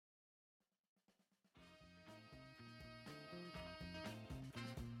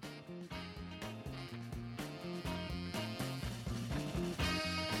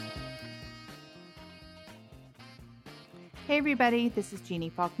Hey, everybody, this is Jeannie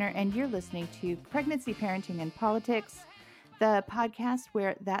Faulkner, and you're listening to Pregnancy, Parenting, and Politics, the podcast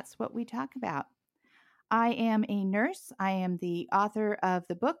where that's what we talk about. I am a nurse. I am the author of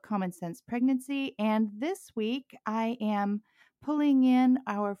the book Common Sense Pregnancy, and this week I am pulling in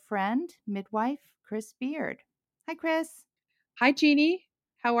our friend, midwife Chris Beard. Hi, Chris. Hi, Jeannie.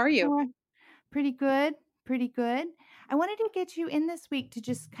 How are you? How are Pretty good. Pretty good. I wanted to get you in this week to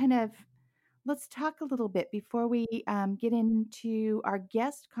just kind of let's talk a little bit before we get into our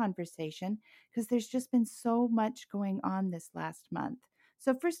guest conversation because there's just been so much going on this last month.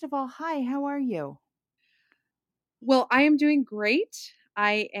 So, first of all, hi, how are you? Well, I am doing great.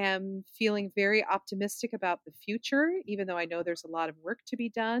 I am feeling very optimistic about the future, even though I know there's a lot of work to be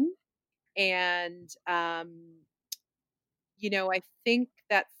done. And, I think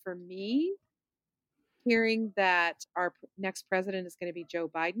that for me, hearing that our next president is going to be Joe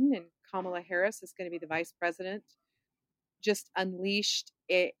Biden and Kamala Harris is going to be the vice president just unleashed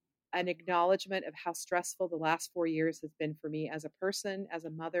an acknowledgement of how stressful the last 4 years has been for me as a person, as a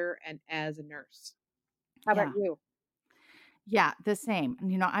mother, and as a nurse. How about Yeah. you? Yeah, the same.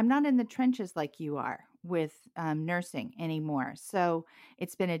 I'm not in the trenches like you are with nursing anymore. So,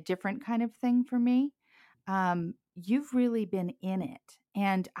 it's been a different kind of thing for me. You've really been in it.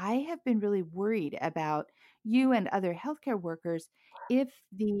 And I have been really worried about you and other healthcare workers if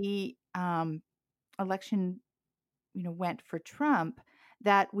the election went for Trump,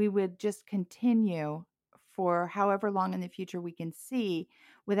 that we would just continue for however long in the future we can see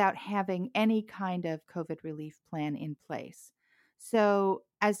without having any kind of COVID relief plan in place. So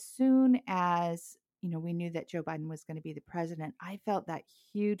as soon as we knew that Joe Biden was going to be the president, I felt that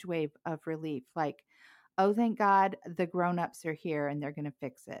huge wave of relief. Like, oh, thank God the grown-ups are here and they're going to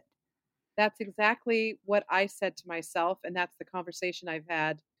fix it. That's exactly what I said to myself, and that's the conversation I've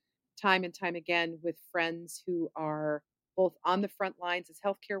had time and time again with friends who are both on the front lines as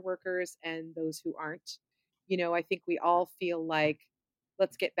healthcare workers and those who aren't. I think we all feel like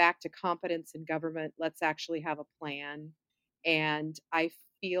let's get back to competence in government. Let's actually have a plan. And I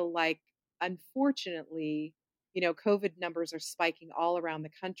feel like, unfortunately, COVID numbers are spiking all around the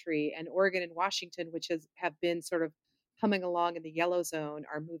country, and Oregon and Washington, which have been sort of humming along in the yellow zone,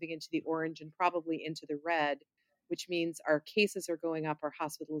 are moving into the orange and probably into the red, which means our cases are going up, our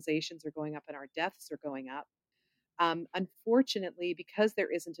hospitalizations are going up, and our deaths are going up. Unfortunately, because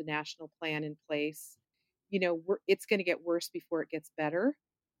there isn't a national plan in place, it's going to get worse before it gets better.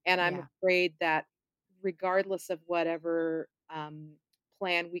 And I'm Yeah. afraid that regardless of whatever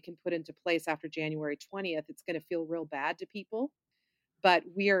plan we can put into place after January 20th, it's going to feel real bad to people. But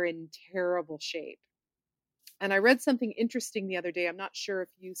we are in terrible shape. And I read something interesting the other day. I'm not sure if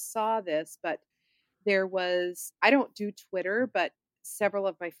you saw this, but I don't do Twitter, but several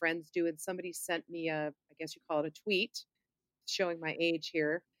of my friends do. And somebody sent me I guess you call it a tweet, showing my age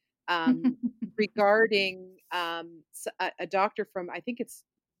here, um, regarding a doctor from, I think it's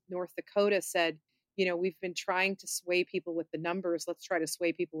North Dakota, said, we've been trying to sway people with the numbers. Let's try to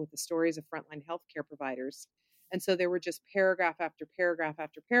sway people with the stories of frontline healthcare providers. And so there were just paragraph after paragraph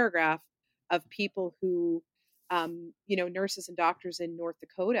after paragraph of people who, nurses and doctors in North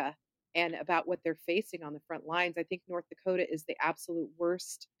Dakota, and about what they're facing on the front lines. I think North Dakota is the absolute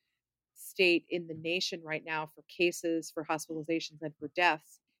worst state in the nation right now for cases, for hospitalizations, and for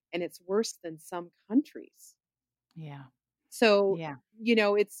deaths. And it's worse than some countries. Yeah. So, Yeah.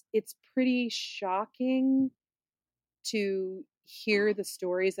 it's pretty shocking to hear the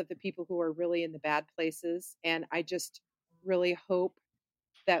stories of the people who are really in the bad places. And I just really hope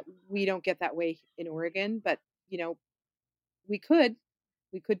that we don't get that way in Oregon. But, you know, we could.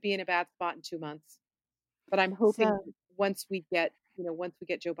 We could be in a bad spot in 2 months. But I'm hoping So, once we get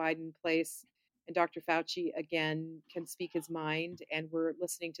Joe Biden in place and Dr. Fauci again can speak his mind and we're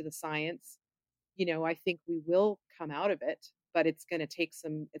listening to the science, I think we will come out of it, but it's going to take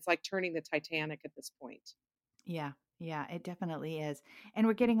it's like turning the Titanic at this point. yeah, yeah, it definitely is. And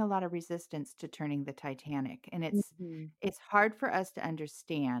we're getting a lot of resistance to turning the Titanic. And Mhm. it's hard for us to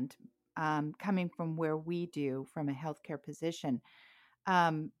understand coming from where we do from a healthcare position.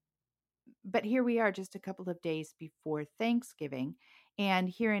 Um, but here we are just a couple of days before Thanksgiving. And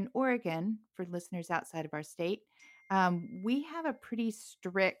here in Oregon, for listeners outside of our state, we have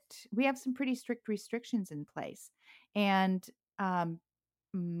some pretty strict restrictions in place. And um,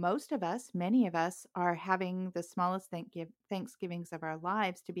 many of us are having the smallest Thanksgivings of our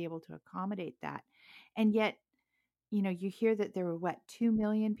lives to be able to accommodate that. And yet, you hear that there were 2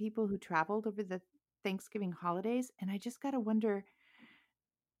 million people who traveled over the Thanksgiving holidays. And I just got to wonder,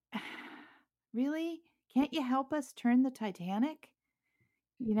 really? Can't you help us turn the Titanic?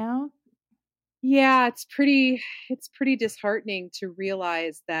 You know? Yeah, it's pretty disheartening to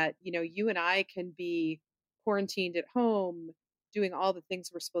realize that, you and I can be quarantined at home, doing all the things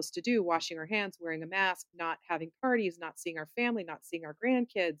we're supposed to do, washing our hands, wearing a mask, not having parties, not seeing our family, not seeing our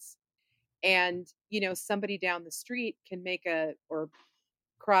grandkids. And, somebody down the street can make a or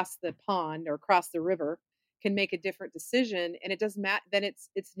cross the pond or cross the river can make a different decision, and it doesn't matter, then it's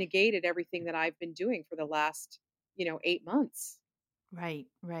negated everything that I've been doing for the last, 8 months. Right,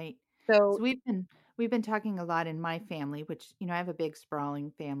 right. So So we've been talking a lot in my family, which, I have a big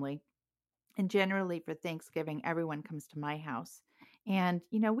sprawling family. And generally for Thanksgiving, everyone comes to my house. And,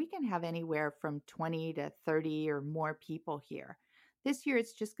 we can have anywhere from 20 to 30 or more people here. This year,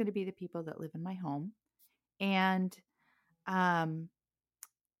 it's just going to be the people that live in my home. And, um,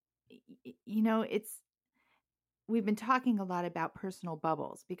 it's, we've been talking a lot about personal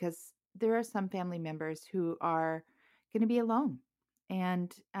bubbles because there are some family members who are going to be alone.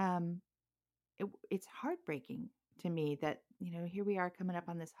 And, it's heartbreaking to me that, here we are coming up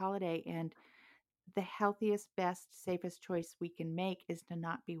on this holiday and the healthiest, best, safest choice we can make is to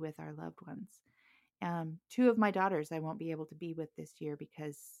not be with our loved ones. Two of my daughters I won't be able to be with this year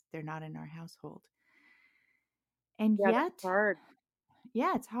because they're not in our household. And yeah, that's yet, hard.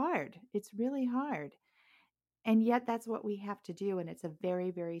 yeah, it's hard. It's really hard. And yet, that's what we have to do. And it's a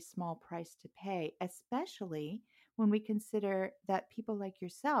very, very small price to pay, especially when we consider that people like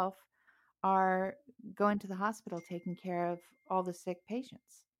yourself are going to the hospital taking care of all the sick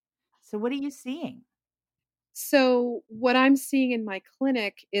patients. So, what are you seeing? So, what I'm seeing in my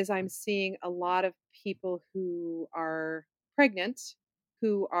clinic is I'm seeing a lot of people who are pregnant,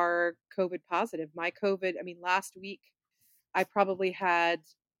 who are COVID positive. My COVID, I mean, last week, I probably had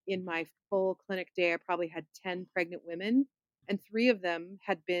in my full clinic day, I probably had 10 pregnant women, and three of them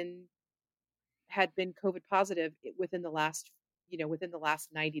had been COVID positive within the last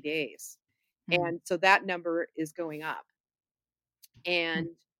 90 days. Hmm. And so that number is going up. Hmm. And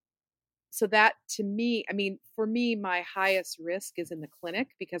so that to me, I mean, for me, my highest risk is in the clinic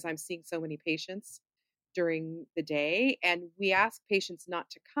because I'm seeing so many patients during the day. And we ask patients not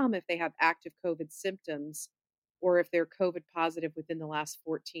to come if they have active COVID symptoms or if they're COVID positive within the last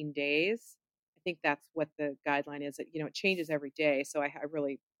 14 days. I think that's what the guideline is. It changes every day. So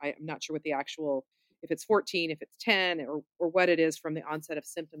I'm not sure what the actual, if it's 14, if it's 10, or what it is from the onset of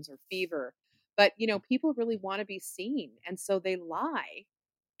symptoms or fever. But, people really want to be seen. And so they lie,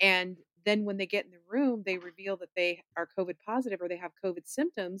 and then when they get in the room, they reveal that they are COVID positive or they have COVID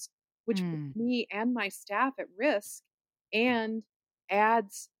symptoms, which puts Hmm. me and my staff at risk and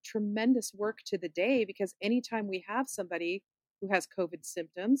adds tremendous work to the day because anytime we have somebody who has COVID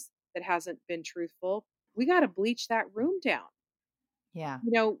symptoms that hasn't been truthful, we got to bleach that room down. Yeah.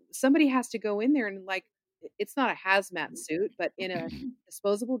 Somebody has to go in there and it's not a hazmat suit, but in a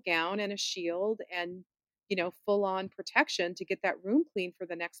disposable gown and a shield and, full on protection to get that room clean for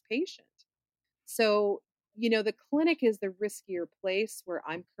the next patient. So, the clinic is the riskier place where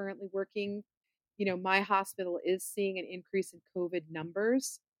I'm currently working. My hospital is seeing an increase in COVID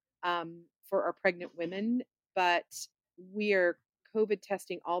numbers for our pregnant women, but we are COVID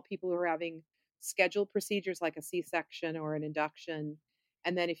testing all people who are having scheduled procedures like a C section or an induction.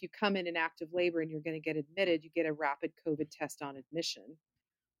 And then if you come in active labor and you're going to get admitted, you get a rapid COVID test on admission.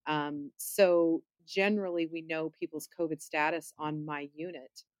 So generally, we know people's COVID status on my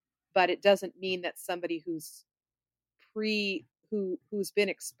unit, but it doesn't mean that somebody who's been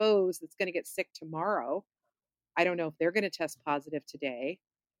exposed that's going to get sick tomorrow. I don't know if they're going to test positive today.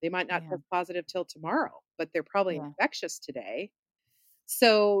 They might not Yeah. test positive till tomorrow, but they're probably Yeah. infectious today.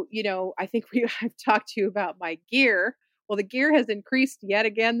 So, I think I've talked to you about my gear. Well, the gear has increased yet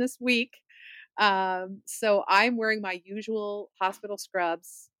again this week. So I'm wearing my usual hospital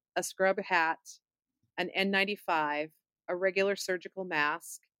scrubs, a scrub hat, an N95, a regular surgical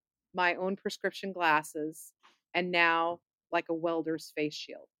mask, my own prescription glasses, and now like a welder's face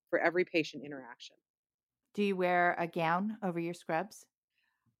shield for every patient interaction. Do you wear a gown over your scrubs?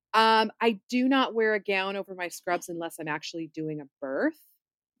 I do not wear a gown over my scrubs unless I'm actually doing a birth,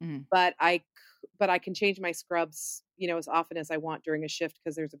 Mm. but I can change my scrubs, as often as I want during a shift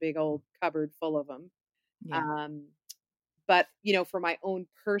because there's a big old cupboard full of them. Yeah. Um, but for my own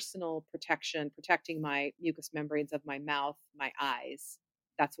personal protection, protecting my mucous membranes of my mouth, my eyes,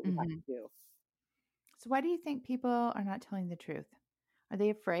 that's what we have Hmm. to do. So, why do you think people are not telling the truth? Are they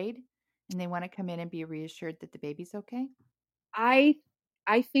afraid and they want to come in and be reassured that the baby's okay? I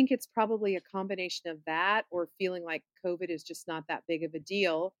I think it's probably a combination of that or feeling like COVID is just not that big of a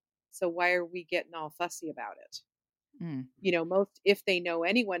deal. So why are we getting all fussy about it? Mm. Most if they know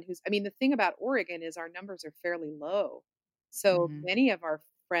anyone who's I mean, the thing about Oregon is our numbers are fairly low. So Hmm. many of our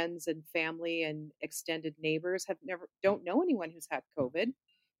friends and family and extended neighbors don't know anyone who's had COVID.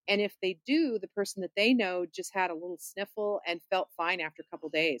 And if they do, the person that they know just had a little sniffle and felt fine after a couple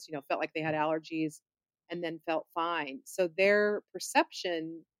days, felt like they had allergies and then felt fine. So their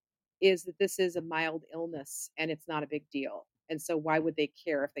perception is that this is a mild illness and it's not a big deal. And so why would they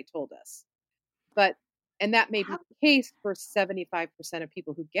care if they told us? But and that may be How the case for 75% of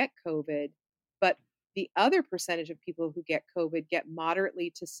people who get COVID, but the other percentage of people who get COVID get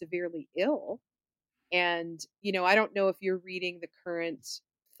moderately to severely ill. And, I don't know if you're reading the current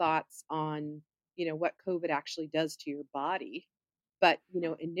thoughts on, what COVID actually does to your body. But,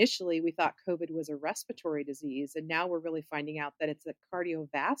 initially we thought COVID was a respiratory disease, and now we're really finding out that it's a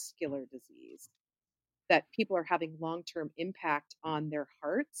cardiovascular disease, that people are having long-term impact on their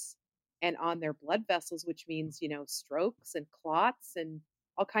hearts and on their blood vessels, which means, strokes and clots and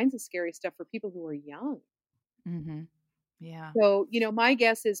all kinds of scary stuff for people who are young. Mhm. Yeah. So, my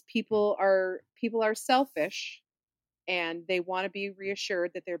guess is people are selfish and they want to be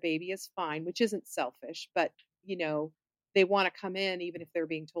reassured that their baby is fine, which isn't selfish, but you know, they want to come in even if they're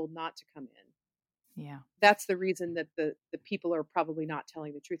being told not to come in. Yeah. That's the reason that the people are probably not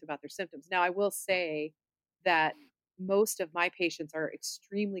telling the truth about their symptoms. Now, I will say that most of my patients are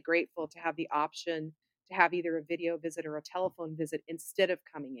extremely grateful to have the option to have either a video visit or a telephone visit instead of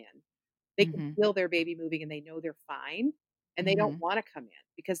coming in. They can Mhm. feel their baby moving and they know they're fine, and they don't Mhm. wanna come in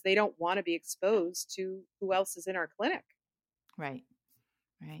because they don't wanna be exposed to who else is in our clinic. Right.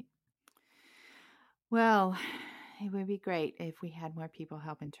 Right. Well, it would be great if we had more people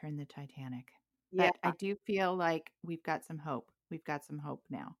helping turn the Titanic. Yeah. But I do feel like we've got some hope. We've got some hope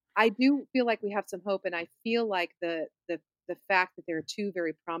now. I do feel like we have some hope, and I feel like the fact that there are 2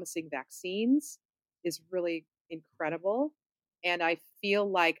 very promising vaccines is really incredible, and I feel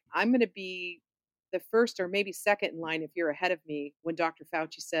like I'm gonna be the first or maybe second in line if you're ahead of me when Dr.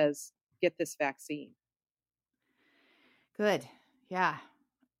 Fauci says, "Get this vaccine." Good. Yeah.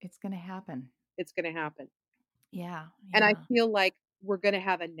 It's going to happen. It's gonna happen. Yeah. And I Yeah. feel like we're gonna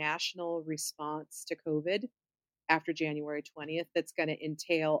have a national response to COVID after January 20th that's gonna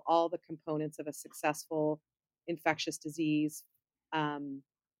entail all the components of a successful infectious disease, um,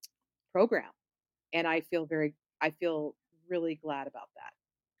 program, and I feel really glad about that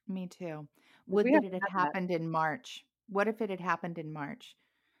Me too. because Would we that it haven't had had that. happened in March. What if it had happened in March?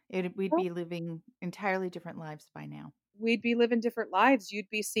 We'd Well, be living entirely different lives by now. we'd be living different lives. You'd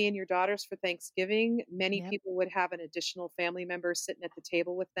be seeing your daughters for Thanksgiving. Many Yep. people would have an additional family member sitting at the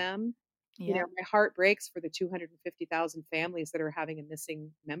table with them. Yep. My heart breaks for the 250,000 families that are having a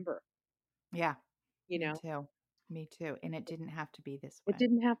missing member, Yeah. you Me know? too. Me too. And it didn't have to be this It way.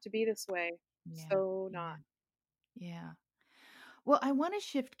 didn't have to be this way. Yeah. So not. Yeah. Yeah. Well, I want to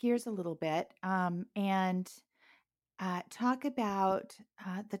shift gears a little bit and talk about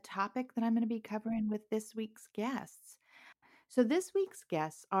the topic that I'm going to be covering with this week's guests. So, this week's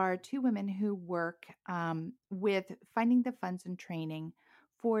guests are two women who work with finding the funds and training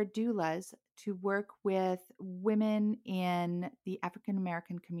for doulas to work with women in the African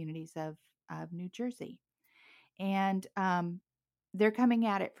American communities of New Jersey. And they're coming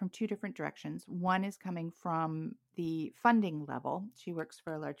at it from two different directions. One is coming from the funding level. She works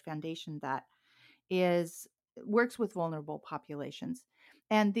for a large foundation that is works with vulnerable populations.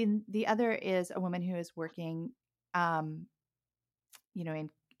 And then the other is a woman who is working um,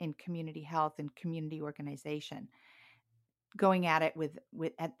 in community health and community organization, going at it with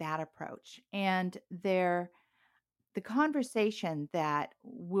at that approach. And the conversation that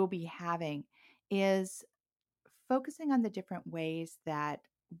we'll be having is focusing on the different ways that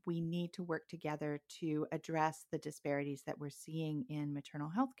we need to work together to address the disparities that we're seeing in maternal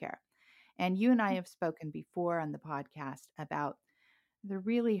health care. And you and I have spoken before on the podcast about the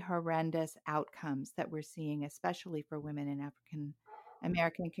really horrendous outcomes that we're seeing, especially for women in African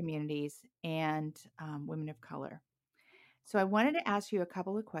American communities and women of color. So, I wanted to ask you a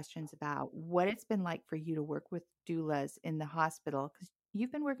couple of questions about what it's been like for you to work with doulas in the hospital, because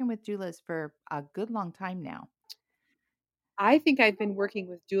you've been working with doulas for a good long time now. I think I've been working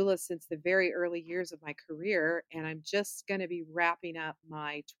with doulas since the very early years of my career, and I'm just gonna be wrapping up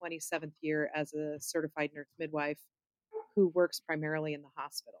my 27th year as a certified nurse midwife who works primarily in the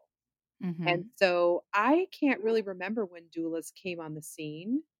hospital. And Hmm. so I can't really remember when doulas came on the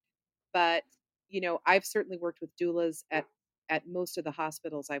scene, but, I've certainly worked with doulas at most of the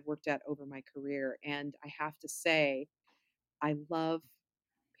hospitals I've worked at over my career, and I have to say, I love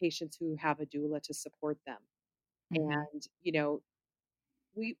patients who have a doula to support them. Hmm. And,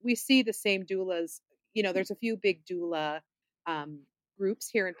 we see the same doulas. There's a few big doula, um, groups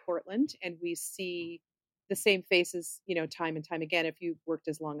here in Portland, and we see the same faces, time and time again if you've worked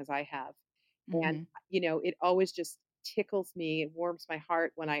as long as I have. And, Mhm. it always just tickles me and warms my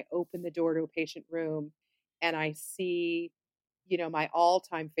heart when I open the door to a patient room and I see, my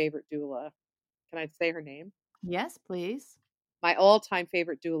all-time favorite doula. Can I say her name? Yes, please. My all-time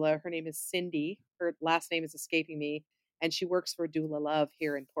favorite doula, her name is Cindy. Her last name is escaping me, and she works for Doula Love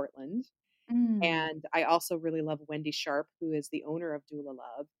here in Portland. Mm. And I also really love Wendy Sharp, who is the owner of Doula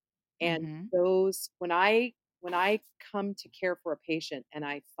Love. And Mhm. those when I come to care for a patient and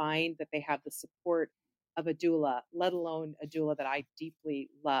I find that they have the support of a doula, let alone a doula that I deeply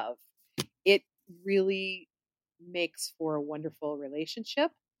love, it really makes for a wonderful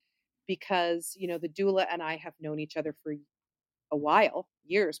relationship because, the doula and I have known each other for a while,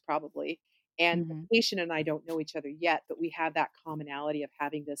 years probably, and the Mhm. patient and I don't know each other yet, but we have that commonality of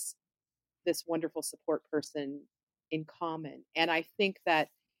having this wonderful support person in common. And I think that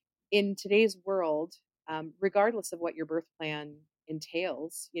in today's world, regardless of what your birth plan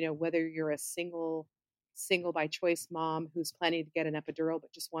entails, whether you're a single by choice mom who's planning to get an epidural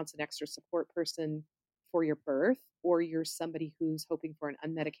but just wants an extra support person for your birth, or you're somebody who's hoping for an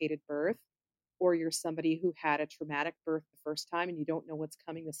unmedicated birth, or you're somebody who had a traumatic birth the first time and you don't know what's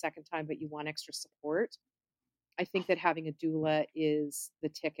coming the second time but you want extra support. I think that having a doula is the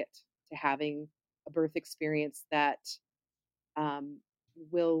ticket to having a birth experience that um,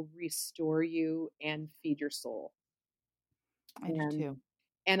 will restore you and feed your soul. I do And too.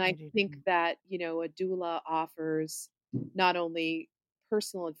 and I I do think too. that, a doula offers not only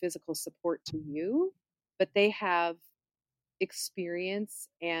personal and physical support to you, but they have experience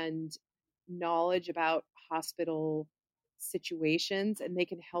and knowledge about hospital situations, and they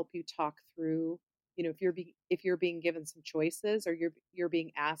can help you talk through, if you're being given some choices or you're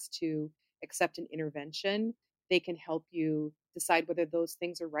being asked to accept an intervention, they can help you decide whether those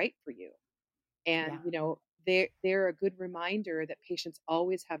things are right for you. And, Yeah. they're a good reminder that patients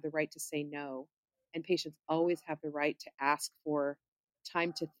always have the right to say no, and patients always have the right to ask for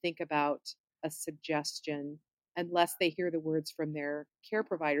time to think about a suggestion unless they hear the words from their care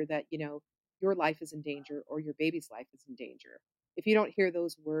provider that, your life is in danger or your baby's life is in danger. If you don't hear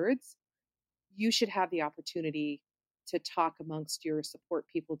those words, you should have the opportunity to talk amongst your support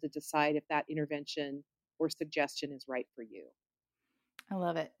people to decide if that intervention or suggestion is right for you. I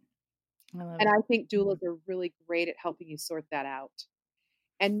love it. I love And it. I think Mhm. doulas are really great at helping you sort that out.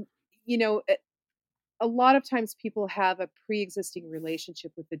 And, you know, a a lot of times people have a pre-existing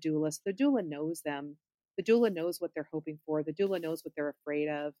relationship with the doula. So the doula knows them. The doula knows what they're hoping for. The doula knows what they're afraid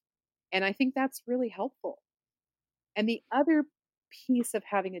of. And I think that's really helpful. And the other piece of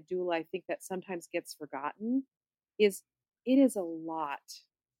having a doula, I think that sometimes gets forgotten is it is a lot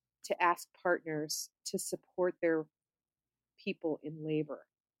to ask partners to support their people in labor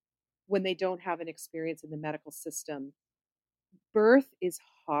when they don't have an experience in the medical system. Birth is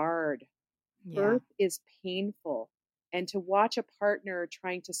hard. Yeah. Birth is painful. And to watch a partner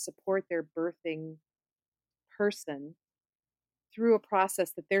trying to support their birthing person through a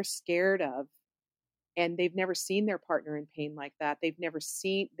process that they're scared of and they've never seen their partner in pain like that. They've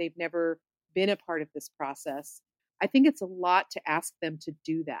never been a part of this process. I think it's a lot to ask them to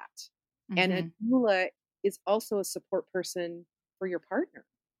do that. And a Mhm. doula is also a support person for your partner.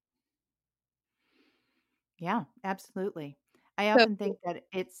 Yeah, absolutely. I So often think that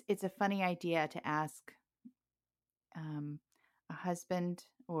it's a funny idea to ask um, a husband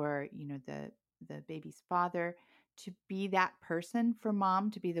or the baby's father to be that person for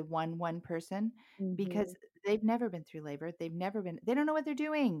mom, to be the one person, because mhm, they've never been through labor. They don't know what they're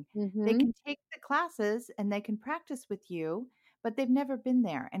doing. They mhm. can take the classes and they can practice with you, but they've never been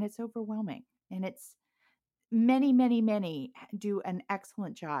there, and it's overwhelming. And it's many do an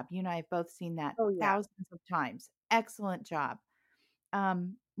excellent job. You and I have both seen that Oh, yeah. thousands of times. Excellent job.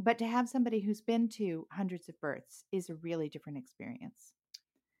 But to have somebody who's been to hundreds of births is a really different experience.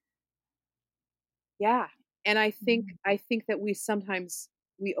 Yeah, and I think Mhm. I think that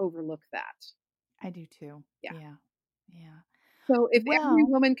we overlook that. I do too. Yeah. Yeah. Yeah. So if every Well,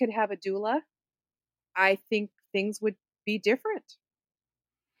 woman could have a doula, I think things would be different.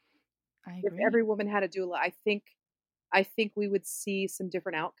 I If agree. every woman had a doula, I think we would see some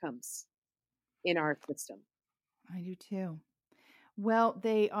different outcomes in our system. I do too. Well,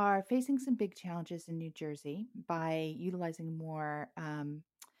 they are facing some big challenges in New Jersey by utilizing more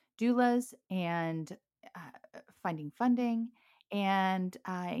doulas and finding funding. And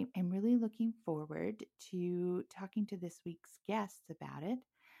I am really looking forward to talking to this week's guests about it.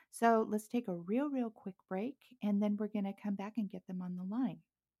 So let's take a real quick break and then we're going to come back and get them on the line.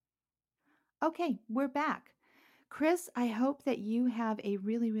 Okay, we're back. Chris, I hope that you have a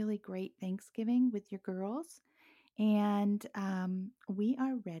really, really great Thanksgiving with your girls. And we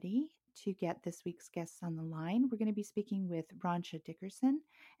are ready to get this week's guests on the line. We're going to be speaking with Ronsha Dickerson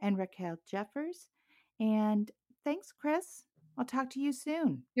and Raquel Jeffers. And thanks, Chris. I'll talk to you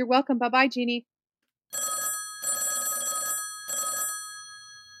soon. You're welcome. Bye bye, Jeannie.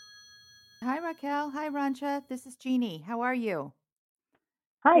 Hi, Raquel. Hi, Ronsha. This is Jeannie. How are you?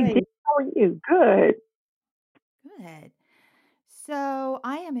 Hi, Hi. Dee. How are you? Good. Good. So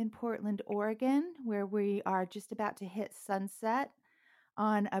I am in Portland, Oregon, where we are just about to hit sunset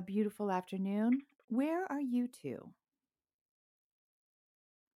on a beautiful afternoon. Where are you two?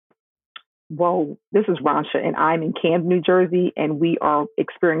 Well, this is Ransha, and I'm in Camden, New Jersey, and we are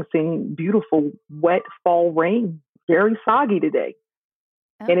experiencing beautiful, wet fall rain. Very soggy today,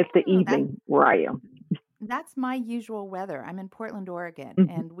 and it's the Oh, evening where I am. that's my usual weather. I'm in Portland, Oregon, Mm-hmm.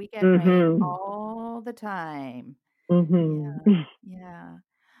 and we get rain Mm-hmm. all the time. Yeah, Mm-hmm. yeah.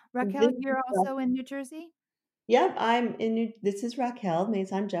 Raquel, This is you're also in New Jersey? Yep, I'm in this is Raquel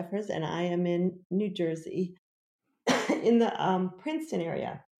Maison Jeffers, and I am in New Jersey, in the Princeton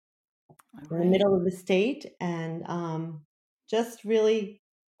area, All in the right. middle of the state, and just really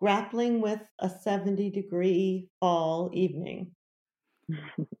grappling with a 70-degree fall evening.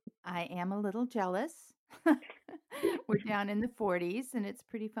 I am a little jealous. We're down in the 40s and it's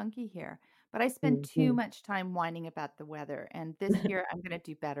pretty funky here. But I spend too Mm-hmm. much time whining about the weather. And this year I'm going to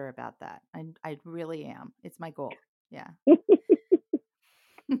do better about that. I really am. It's my goal. Yeah.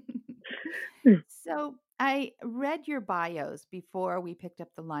 So I read your bios before we picked up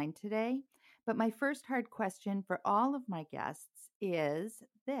the line today. But my first hard question for all of my guests is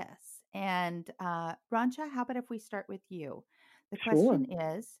this. And Rancha, how about if we start with you? The Sure. question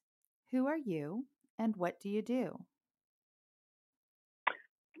is, who are you and what do you do?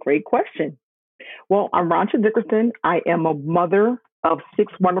 Great question. Well, I'm Ransha Dickerson. I am a mother of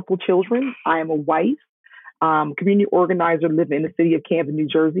six wonderful children. I am a wife, community organizer living in the city of Camden, New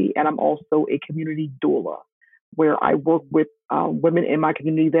Jersey, and I'm also a community doula, where I work with women in my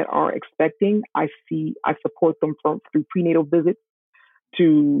community that are expecting. I support them through prenatal visits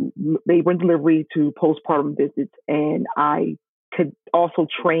to labor and delivery to postpartum visits, and I could also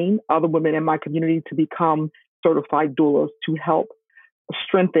train other women in my community to become certified doulas to help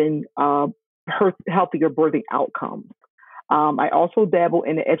strengthen healthier birthing outcomes. I also dabble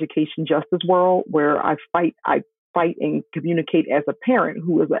in the education justice world where I fight and communicate as a parent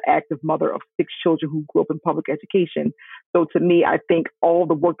who is an active mother of six children who grew up in public education. So to me, I think all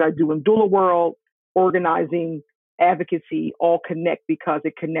the work that I do in doula world, organizing, advocacy, all connect because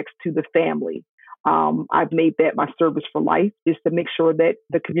it connects to the family. I've made that my service for life, is to make sure that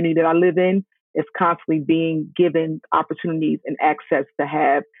the community that I live in is constantly being given opportunities and access to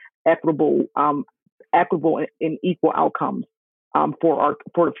have equitable and equal outcomes for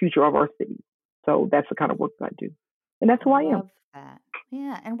the future of our city. So that's the kind of work that I do, and that's who I am. Love that.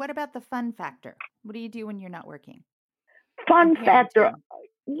 Yeah. And what about the fun factor? What do you do when you're not working in Fun factor. parenting?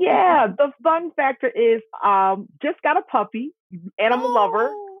 Yeah, the fun factor is just got a puppy, animal lover.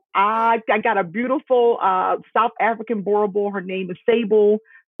 Oh, I got a beautiful South African Boerboel. Her name is Sable.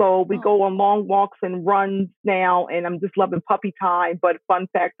 So we oh, go on long walks and runs now, and I'm just loving puppy time. But fun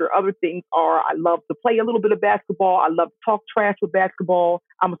factor, other things are I love to play a little bit of basketball. I love to talk trash with basketball.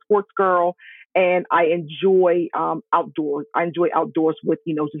 I'm a sports girl, and I enjoy outdoors. I enjoy outdoors with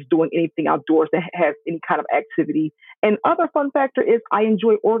just doing anything outdoors that has any kind of activity. And other fun factor is I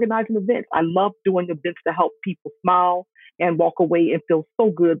enjoy organizing events. I love doing events to help people smile and walk away and feel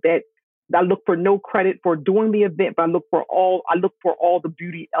so good that I look for no credit for doing the event, but I look for all the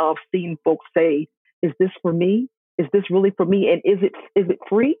beauty of seeing folks say, "Is this for me? Is this really for me? And is it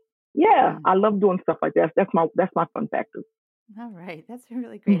free?" Yeah, mm. I love doing stuff like that. That's my fun factor. All right. That's a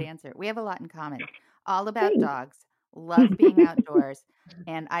really great answer. We have a lot in common. All about Thanks. dogs, love being outdoors,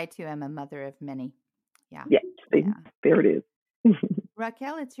 and I too am a mother of many. Yeah. Yeah, see, Yeah. there it is.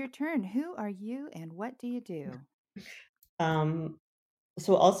 Raquel, it's your turn. Who are you and what do you do? Um,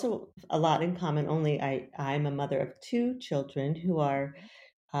 so also a lot in common. Only I'm a mother of two children who are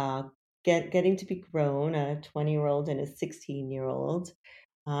uh, getting to be grown, a 20-year-old and a 16-year-old,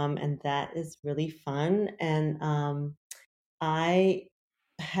 and that is really fun. And I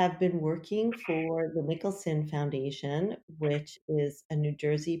have been working for the Nicholson Foundation, which is a New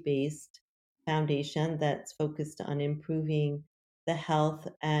Jersey-based foundation that's focused on improving the health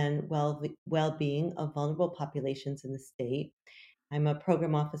and well-being of vulnerable populations in the state. I'm a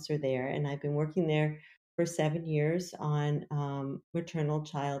program officer there, and I've been working there for 7 years on maternal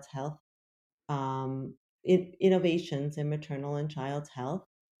child health, innovations in maternal and child health.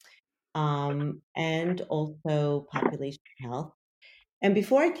 and also population health. And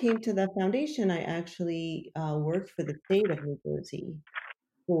before I came to the foundation, I actually worked for the state of New Jersey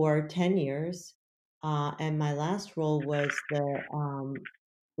for 10 years. And my last role was the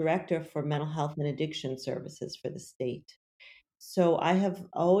director for mental health and addiction services for the state. So I have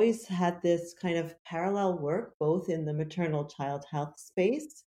always had this kind of parallel work, both in the maternal child health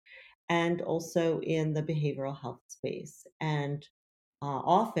space and also in the behavioral health space. And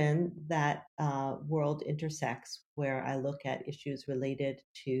often that world intersects where I look at issues related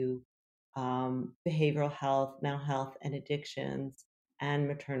to behavioral health, mental health, and addictions, and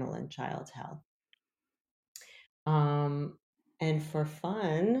maternal and child health. Um, and for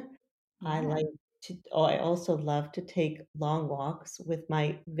fun, I Yeah. like I also love to take long walks with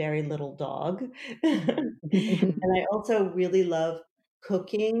my very little dog. Mhm. Mhm. And I also really love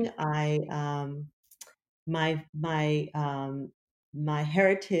cooking. My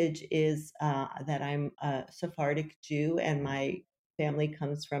heritage is that I'm a Sephardic Jew, and my family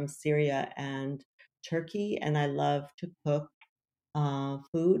comes from Syria and Turkey, and I love to cook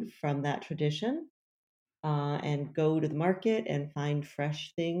food from that tradition and go to the market and find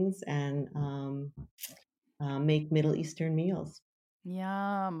fresh things and make Middle Eastern meals.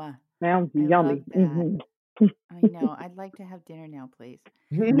 Yum. Sounds I love yummy. that. I know. I'd like to have dinner now, please.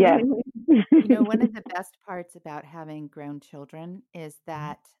 Yes. One of the best parts about having grown children is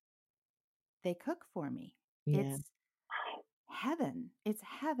that they cook for me. Yeah. It's heaven. It's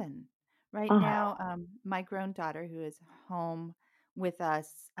heaven. Right Oh, now, my grown daughter, who is home with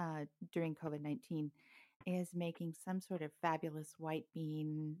us during COVID-19, is making some sort of fabulous white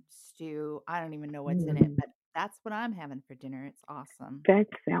bean stew. I don't even know what's in it, Mm. but that's what I'm having for dinner. It's awesome. that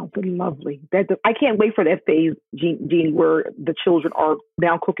sounds lovely. I can't wait for that phase, Jeannie, where the children are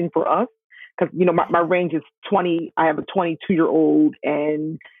now cooking for us. Because my Yeah. range is 20. I have a 22-year-old,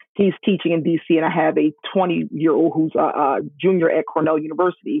 and he's teaching in DC, and I have a 20-year-old who's a junior at Cornell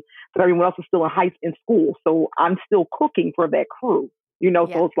University. So everyone else is still in school. So I'm still cooking for that crew. Yeah.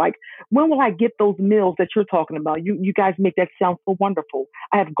 So it's like, when will I get those meals that you're talking about? You guys make that sound so wonderful.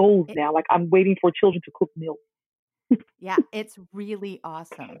 I have goals It, now. Like, I'm waiting for children to cook meals. yeah, it's really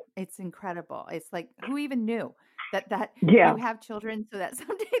awesome. It's incredible. It's like, who even knew that Yeah, you have children so that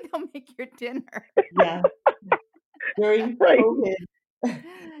someday they'll make your dinner? Yeah. During right. COVID,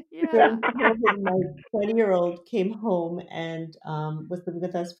 Yeah. during COVID, my 20-year-old came home and was living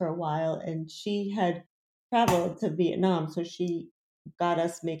with us for a while, and she had traveled to Vietnam, so she got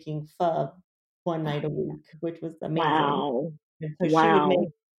us making pho one Oh, night a week, which was amazing. Wow. And so she would make Wow.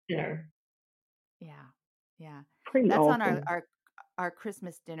 dinner. yeah. Yeah. Pretty That's on our awesome. our our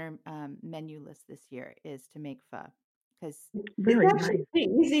Christmas dinner menu list this year is to make pho because It's Very actually nice.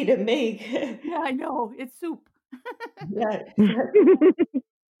 pretty easy to make. yeah, I know it's soup. Yeah.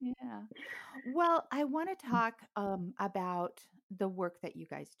 Yeah. Well, I want to talk about the work that you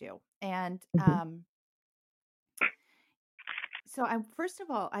guys do, and Mhm, so I'm first of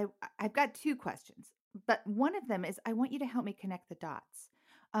all, I've got two questions, but one of them is I want you to help me connect the dots.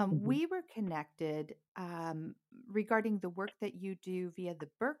 mhm. We were connected regarding the work that you do via the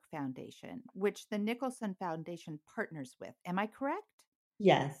Burke Foundation, which the Nicholson Foundation partners with. Am I correct?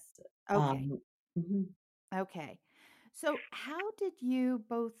 Yes. Okay. Mhm. Okay. So, how did you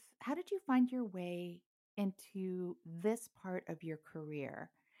find your way into this part of your career?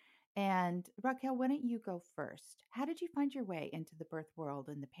 And Raquel, why don't you go first? How did you find your way into the birth world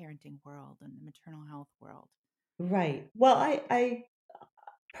and the parenting world and the maternal health world? Right. Well, I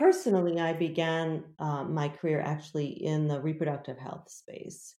personally, I began my career actually in the reproductive health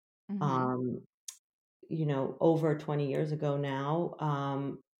space. Mm-hmm. Um, over 20 years ago now,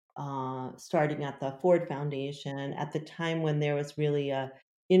 starting at the Ford Foundation at the time when there was really a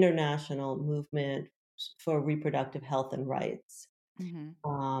international movement for reproductive health and rights. Mm-hmm.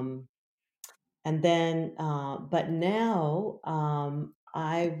 Um, and then, but now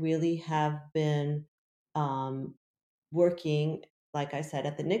I really have been um, working, like I said,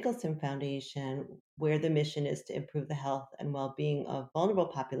 at the Nicholson Foundation, where the mission is to improve the health and well being of vulnerable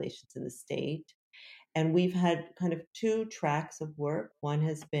populations in the state. And we've had kind of two tracks of work. One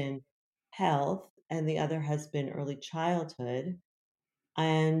has been health, and the other has been early childhood.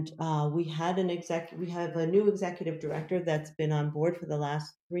 And we have a new executive director that's been on board for the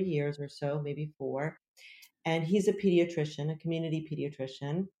last 3 years or so, maybe four. And he's a pediatrician, a community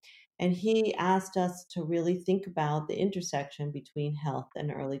pediatrician. And he asked us to really think about the intersection between health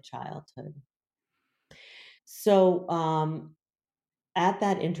and early childhood. So, at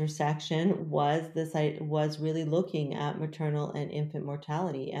that intersection was really looking at maternal and infant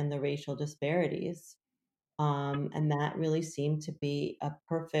mortality and the racial disparities. And that really seemed to be a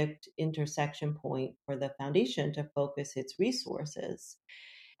perfect intersection point for the foundation to focus its resources.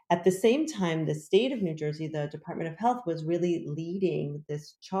 At the same time, the state of New Jersey, the Department of Health, was really leading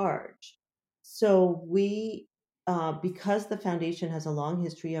this charge. So because the foundation has a long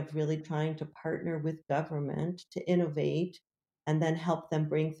history of really trying to partner with government to innovate and then help them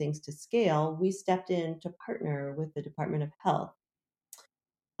bring things to scale, we stepped in to partner with the Department of Health.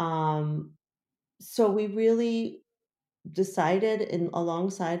 So we really decided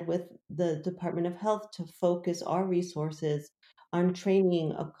alongside with the Department of Health to focus our resources on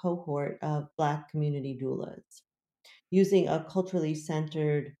training a cohort of Black community doulas using a culturally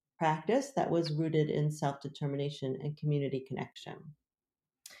centered practice that was rooted in self-determination and community connection.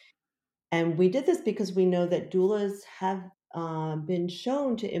 And we did this because we know that doulas have been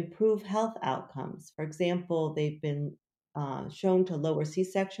shown to improve health outcomes. For example, they've been shown to lower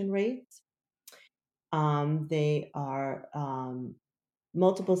C-section rates.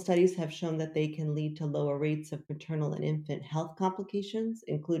 Multiple studies have shown that they can lead to lower rates of maternal and infant health complications,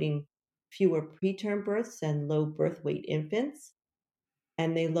 including fewer preterm births and low birth weight infants.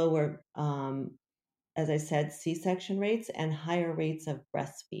 And they lower, as I said, C-section rates and higher rates of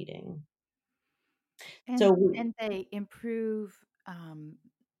breastfeeding. And they improve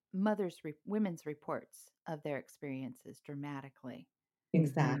women's reports of their experiences dramatically.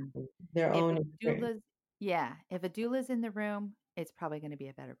 Exactly. Their own experience. If a doula's in the room, it's probably going to be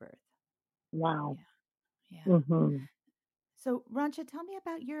a better birth. Wow. Yeah. Mm-hmm. So, Rancha, tell me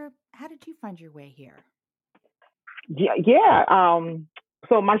about how did you find your way here? Yeah.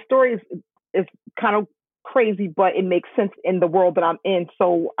 So my story is kind of crazy, but it makes sense in the world that I'm in.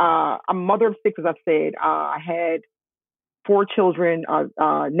 So I'm a mother of six, as I said. I had 4 children,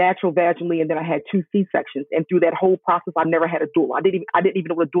 natural vaginally, and then I had 2 C-sections. And through that whole process, I never had a doula. I didn't even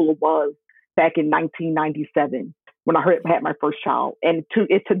know what a doula was back in 1997 when I had my first child. And to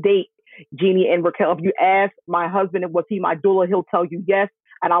date, Jeannie and Raquel, if you ask my husband, was he my doula, he'll tell you yes.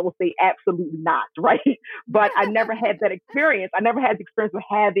 And I will say absolutely not, right? But I never had that experience. I never had the experience of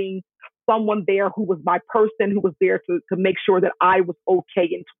having someone there who was my person, who was there to make sure that I was okay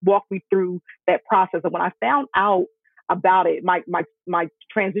and to walk me through that process. And when I found out about it, my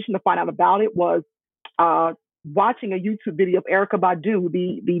transition to find out about it was watching a YouTube video of Erykah Badu,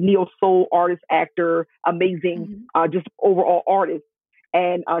 the neo soul artist, actor, amazing, just overall artist.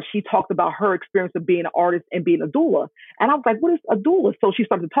 And she talked about her experience of being an artist and being a doula. And I was like, what is a doula? So she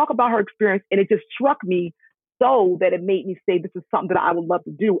started to talk about her experience, and it just struck me so that it made me say, this is something that I would love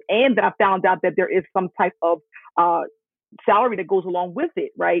to do. And then I found out that there is some type of salary that goes along with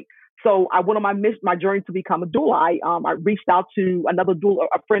it, right? So I went on my journey to become a doula. I reached out to another doula,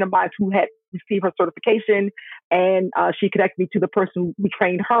 a friend of mine who had received her certification, and she connected me to the person who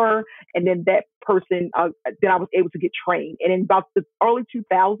trained her. And then that person, then I was able to get trained. And in about the early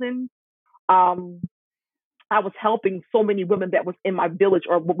 2000s, I was helping so many women that was in my village,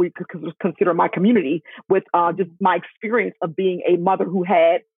 or what we could consider my community, with just my experience of being a mother who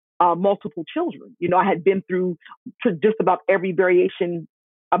had multiple children. You know, I had been through just about every variation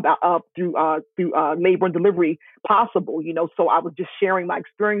about through labor and delivery possible. You know, so I was just sharing my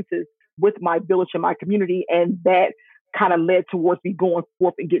experiences with my village and my community, and that kind of led towards me going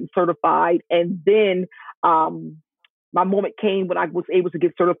forth and getting certified. And then my moment came when I was able to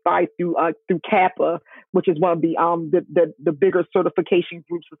get certified through CAPA, which is one of the bigger certification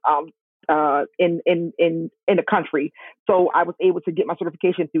groups in the country. So I was able to get my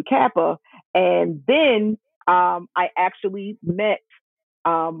certification through CAPA, and then I actually met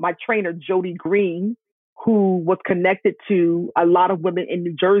my trainer, Jody Green, who was connected to a lot of women in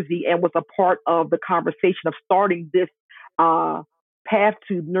New Jersey and was a part of the conversation of starting this path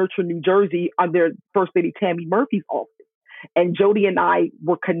to Nurture New Jersey under First Lady Tammy Murphy's office. And Jody and I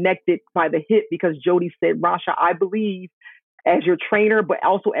were connected by the hip because Jody said, Rasha, I believe as your trainer, but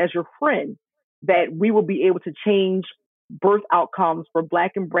also as your friend, that we will be able to change birth outcomes for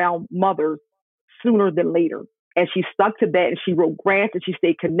Black and brown mothers sooner than later. And she stuck to that, and she wrote grants, and she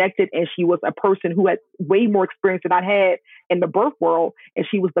stayed connected, and she was a person who had way more experience than I had in the birth world, and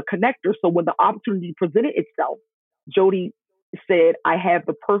she was the connector. So when the opportunity presented itself, Jody said, I have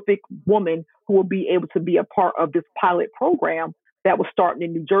the perfect woman who will be able to be a part of this pilot program that was starting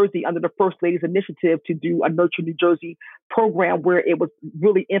in New Jersey under the First Lady's initiative to do a Nurture New Jersey program, where it was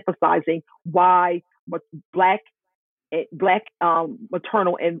really emphasizing why Black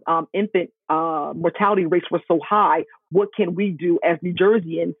maternal and infant mortality rates were so high. What can we do as New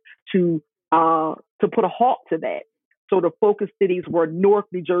Jerseyans to put a halt to that? So the focus cities were Newark,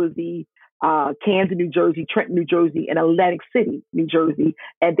 New Jersey, Camden, New Jersey, Trenton, New Jersey, and Atlantic City, New Jersey,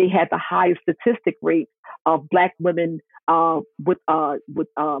 and they had the highest statistic rates of Black women that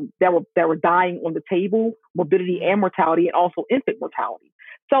were dying on the table, morbidity and mortality, and also infant mortality.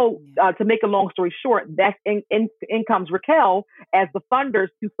 So, to make a long story short, that's in comes Raquel as the funders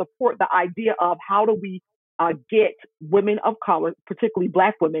to support the idea of how do we get women of color, particularly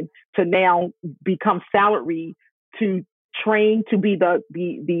Black women, to now become salaried to train to be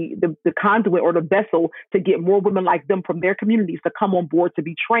the conduit or the vessel to get more women like them from their communities to come on board to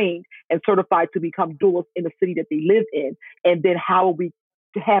be trained and certified to become doulas in the city that they live in. And then how are we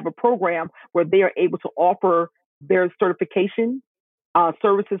to have a program where they are able to offer their certification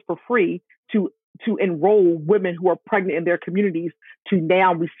services for free to enroll women who are pregnant in their communities to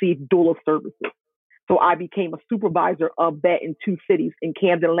now receive doula services. So I became a supervisor of that in 2 cities, in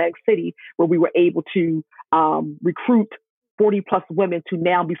Camden and Atlantic City, where we were able to recruit 40 plus women to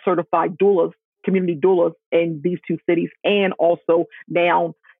now be certified doulas, community doulas in these 2 cities, and also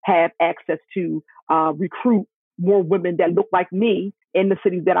now have access to recruit more women that look like me in the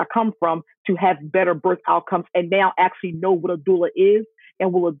cities that I come from to have better birth outcomes and now actually know what a doula is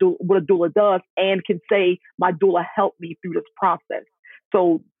and what a doula does and can say, my doula helped me through this process.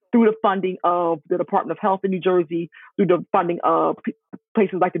 So through the funding of the Department of Health in New Jersey, through the funding of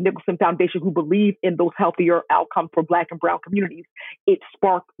places like the Nicholson Foundation who believe in those healthier outcomes for Black and Brown communities, it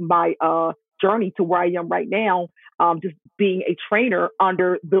sparked my journey to where I am right now, just being a trainer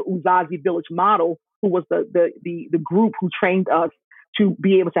under the Uzazi Village model, who was the group who trained us to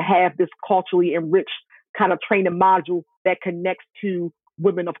be able to have this culturally enriched kind of training module that connects to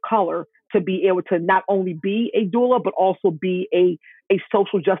women of color to be able to not only be a doula, but also be a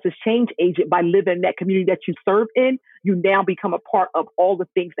social justice change agent by living in that community that you serve in. You now become a part of all the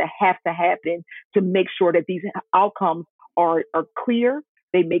things that have to happen to make sure that these outcomes are clear,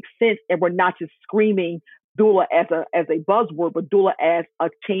 they make sense, and we're not just screaming doula as a buzzword, but doula as a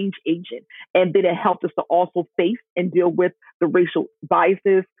change agent. And then it helped us to also face and deal with the racial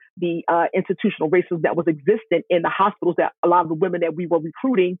biases, the institutional racism that was existent in the hospitals that a lot of the women that we were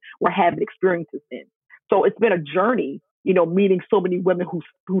recruiting were having experiences in. So it's been a journey, meeting so many women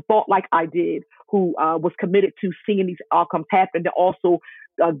who thought like I did, who was committed to seeing these outcomes happen, to also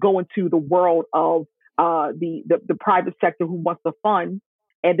go into the world of the private sector who wants to fund,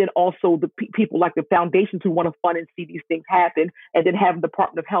 and then also the people like the foundations who want to fund and see these things happen, and then having the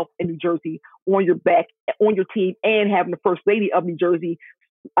Department of Health in New Jersey on your back, on your team, and having the First Lady of New Jersey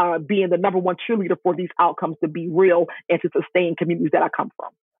being the number one cheerleader for these outcomes to be real and to sustain communities that I come from.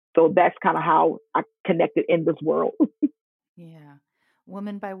 So that's kind of how I connected in this world. Yeah.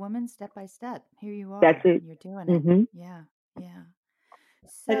 Woman by woman, step by step. Here you are. That's it. You're doing Mm-hmm. it. Yeah. Yeah.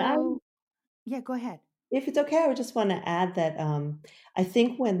 And So, yeah, go ahead. if it's okay, I would just want to add that I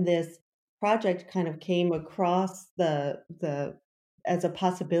think when this project kind of came across the as a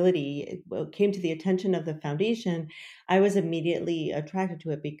possibility, it came to the attention of the foundation, I was immediately attracted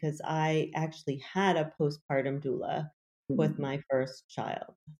to it because I actually had a postpartum doula with Mm-hmm. my first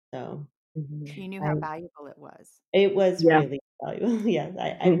child. So Mm-hmm. So you knew I, how valuable it was. it was Yeah. really valuable. Yes,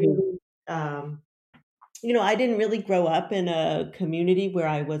 I Mm-hmm. really, I didn't really grow up in a community where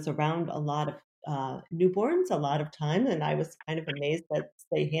I was around a lot of newborns a lot of time, and I was kind of amazed that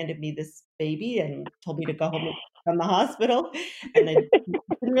they handed me this baby and told me to go home from the hospital, and I didn't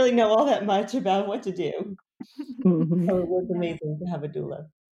really know all that much about what to do. Mm-hmm. So it was Yeah. amazing to have a doula.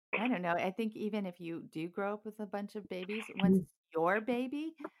 I don't know. I think even if you do grow up with a bunch of babies, once it's your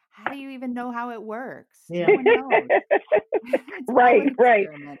baby, how do you even know how it works? Yeah. No one knows. It's all Right, an right,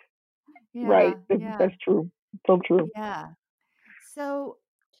 experiment. right. Yeah. Yeah. That's true. So true. Yeah. So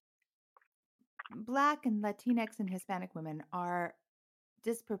Black and Latinx and Hispanic women are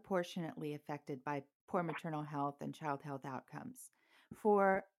disproportionately affected by poor maternal health and child health outcomes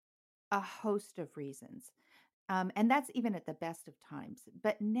for a host of reasons. And that's even at the best of times.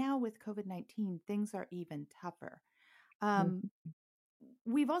 But now with COVID-19, things are even tougher. Um,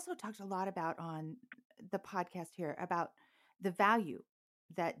 we've also talked a lot about on the podcast here about the value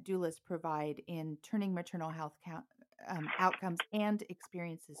that doulas provide in turning maternal health outcomes and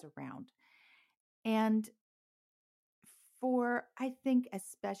experiences around. And I think,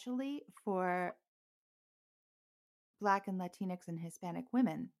 especially for Black and Latinx and Hispanic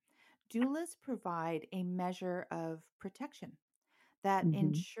women, doulas provide a measure of protection that Mm-hmm.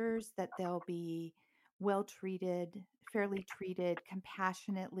 ensures that they'll be well treated, fairly treated,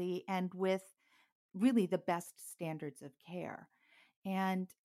 compassionately, and with really the best standards of care. And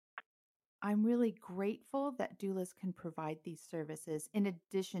I'm really grateful that doulas can provide these services in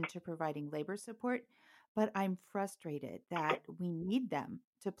addition to providing labor support. but I'm frustrated that we need them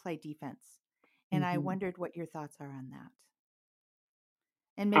to play defense. And I Hmm. wondered what your thoughts are on that.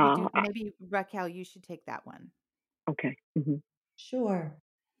 And Uh, I- maybe Raquel, you should take that one. okay. Hmm. Sure.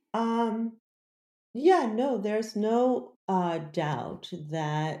 Um, yeah, no, there's no doubt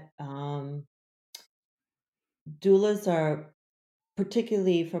that doulas are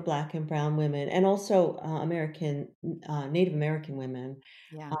particularly for Black and Brown women, and also Native American women.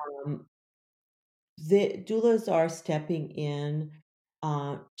 Yeah. Um, the doulas are stepping in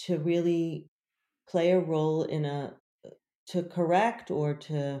to really play a role to correct or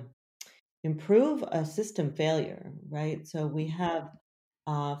to improve a system failure, right? So we have,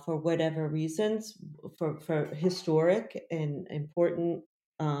 for whatever reasons, for historic and important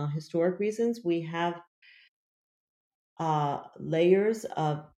historic reasons, we have layers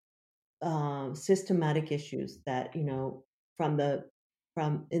of systematic issues that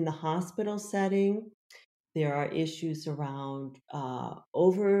from in the hospital setting. There are issues around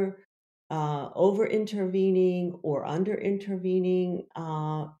over intervening or under intervening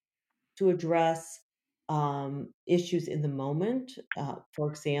to address issues in the moment. For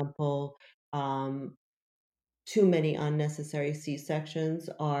example, um, too many unnecessary C-sections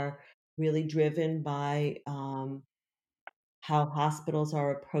are really driven by how hospitals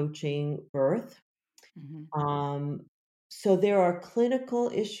are approaching birth. Hmm. Um, so there are clinical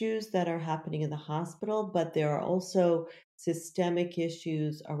issues that are happening in the hospital, but there are also systemic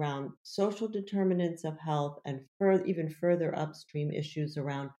issues around social determinants of health and even further upstream issues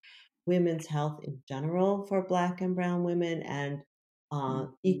around women's health in general for Black and Brown women, and Hmm.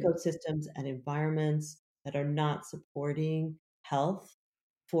 ecosystems and environments that are not supporting health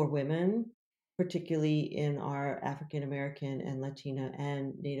for women, particularly in our African American and Latina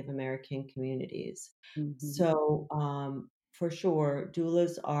and Native American communities. Hmm. So, for sure,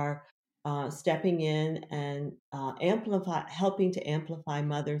 doulas are stepping in and helping to amplify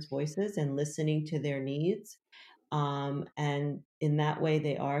mothers' voices and listening to their needs. And in that way,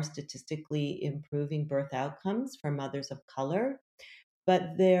 they are statistically improving birth outcomes for mothers of color.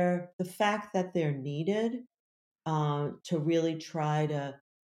 But the fact that they're needed to really try to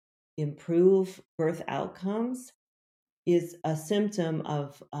improve birth outcomes is a symptom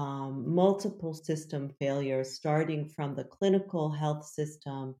of multiple system failures, starting from the clinical health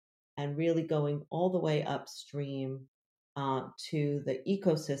system and really going all the way upstream to the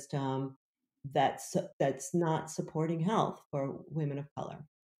ecosystem that's not supporting health for women of color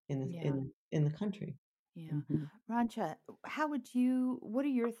Yeah. in the country. Yeah. Hmm. Rancha, what are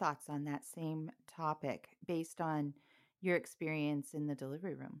your thoughts on that same topic based on your experience in the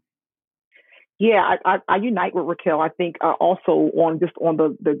delivery room? Yeah, I unite with Raquel. I think also on just on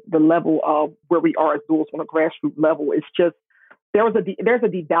the level of where we are as duals on a grassroots level, it's just there's a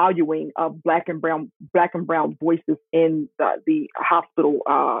devaluing of black and brown voices in the hospital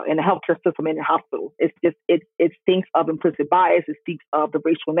in the healthcare system and in hospitals. It's just it thinks of implicit bias, it speaks of the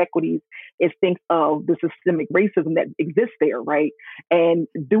racial inequities, it thinks of the systemic racism that exists there, right? And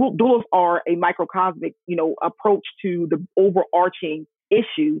doulas are a microcosmic, approach to the overarching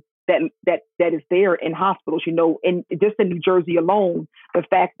issue that is there in hospitals. In just in New Jersey alone, the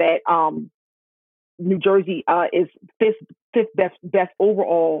fact that New Jersey is fifth best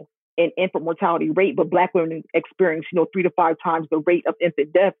overall in infant mortality rate, but Black women experience 3 to 5 times the rate of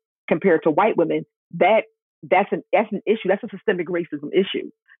infant death compared to white women. That's an issue. That's a systemic racism issue.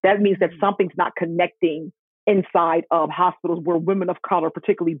 That means that Hmm. something's not connecting inside of hospitals where women of color,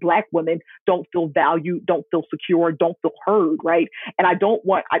 particularly Black women, don't feel valued, don't feel secure, don't feel heard, right? And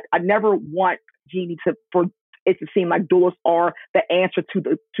I never want Jeannie for it to seem like doulas are the answer to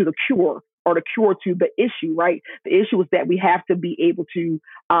the cure or the cure to the issue, right? The issue is that we have to be able to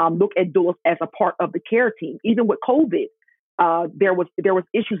look at doulas as a part of the care team. Even with COVID, there was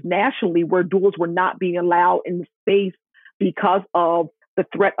issues nationally where doulas were not being allowed in the space because of the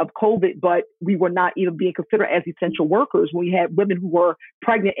threat of COVID, but we were not even being considered as essential workers. We had women who were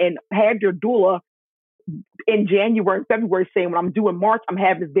pregnant and had their doula in January and February saying, when I'm due in March, I'm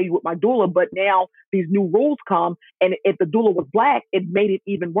having this baby with my doula. But now these new rules come, and if the doula was Black, it made it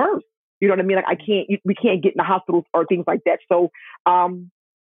even worse. You know what I mean? Like we can't get in the hospitals or things like that. So,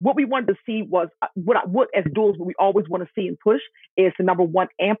 what we wanted to see was what as doulas, what we always want to see and push is to number one,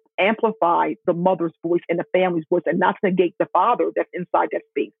 amplify the mother's voice and the family's voice, and not negate the father that's inside that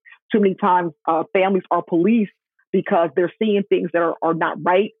space. Too many times, families are policed because they're seeing things that are not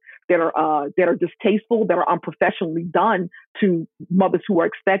right, that are distasteful, that are unprofessionally done to mothers who are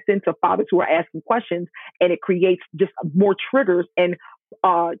expectant, to fathers who are asking questions, and it creates just more triggers and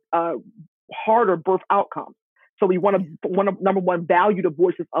uh, uh, harder birth outcomes. So we number one, value the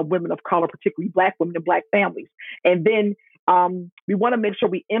voices of women of color, particularly Black women and Black families. And then we want to make sure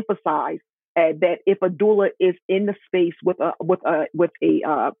we emphasize that if a doula is in the space with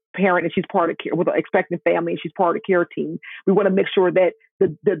a parent and she's part of care, with an expectant family and she's part of the care team, we want to make sure that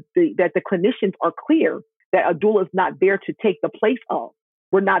that the clinicians are clear that a doula is not there to take the place of.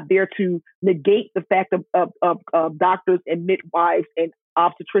 We're not there to negate the fact of doctors and midwives and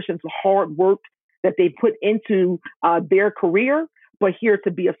obstetricians' hard work that they put into their career, but here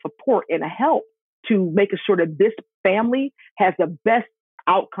to be a support and a help to making sure that this family has the best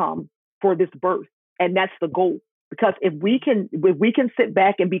outcome for this birth. And that's the goal. Because if we can sit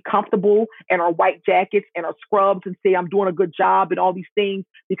back and be comfortable in our white jackets and our scrubs and say I'm doing a good job and all these things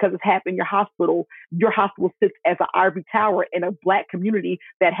because it's happening in your hospital sits as an ivory tower in a Black community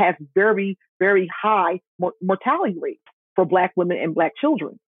that has very, very high mortality rates for Black women and Black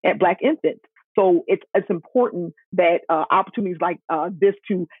children and Black infants. So it's important that opportunities like this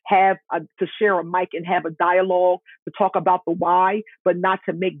to have to share a mic and have a dialogue to talk about the why, but not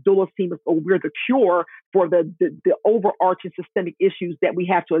to make doula seem as though we're the cure for the overarching systemic issues that we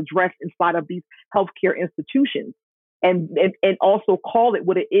have to address inside of these healthcare institutions. And also call it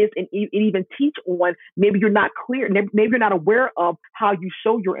what it is, and even teach on maybe you're not clear, maybe you're not aware of how you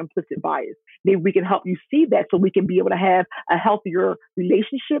show your implicit bias. Maybe we can help you see that so we can be able to have a healthier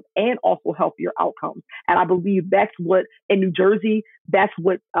relationship and also healthier outcomes. And I believe that's what in New Jersey, that's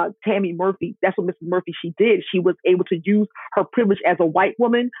what Tammy Murphy, that's what Mrs. Murphy, she did. She was able to use her privilege as a white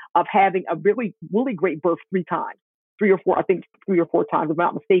woman of having a really, really great birth 3 times. 3 or 4 times, if I'm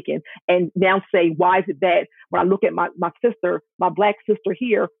not mistaken, and now say, why is it that when I look at my sister, my Black sister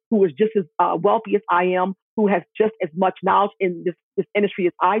here, who is just as wealthy as I am, who has just as much knowledge in this industry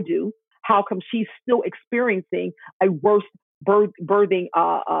as I do, how come she's still experiencing a worse birthing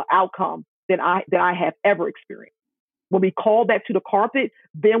outcome than I have ever experienced? When we call that to the carpet,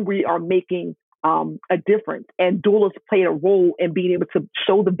 then we are making a difference. And doulas played a role in being able to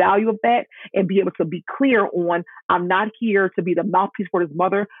show the value of that and be able to be clear on, I'm not here to be the mouthpiece for his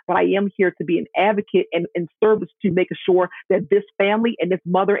mother, but I am here to be an advocate and in service to making sure that this family and this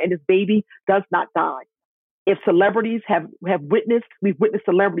mother and this baby does not die. If celebrities have we've witnessed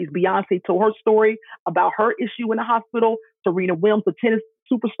celebrities. Beyonce told her story about her issue in the hospital. Serena Williams, the tennis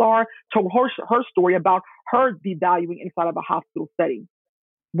superstar, told her story about her devaluing inside of a hospital setting.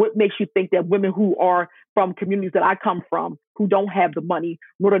 What makes you think that women who are from communities that I come from, who don't have the money,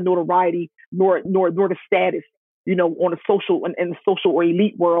 nor the notoriety, nor the status, on a social and in the social or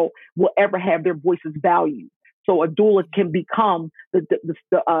elite world, will ever have their voices valued? So a doula can become the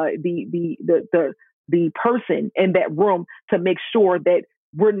person in that room to make sure that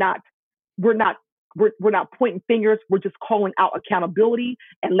we're not pointing fingers. We're just calling out accountability,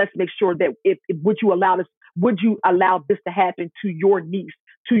 and let's make sure that if would you allow this to happen to your niece,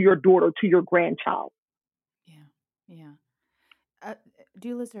 to your daughter, to your grandchild? Yeah.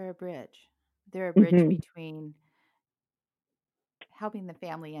 Doulas are a bridge. They're a bridge Mm-hmm. between helping the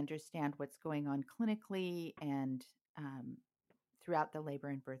family understand what's going on clinically and throughout the labor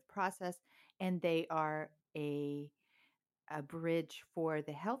and birth process, and they are a bridge for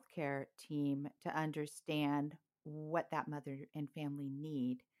the healthcare team to understand what that mother and family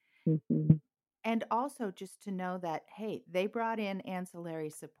need. Mm-hmm. And also just to know that, hey, they brought in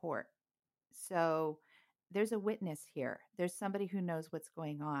ancillary support. So there's a witness here. There's somebody who knows what's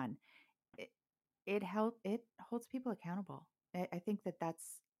going on. It holds people accountable. I think that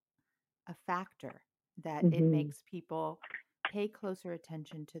that's a factor, that it Mm-hmm. makes people pay closer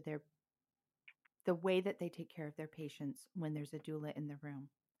attention to the way that they take care of their patients when there's a doula in the room.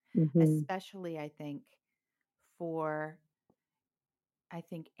 Mm-hmm. Especially, for I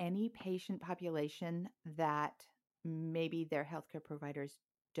think any patient population that maybe their healthcare providers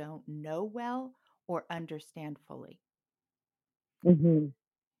don't know well or understand fully. Mm-hmm.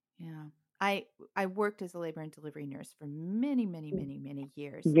 Yeah. I worked as a labor and delivery nurse for many, many, many, many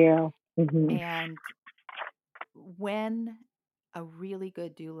years. Yeah. Mm-hmm. And when a really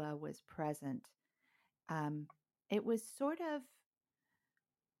good doula was present, it was sort of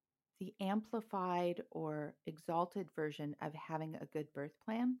the amplified or exalted version of having a good birth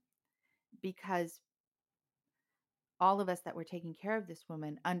plan, because all of us that were taking care of this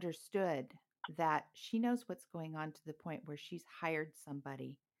woman understood that she knows what's going on, to the point where she's hired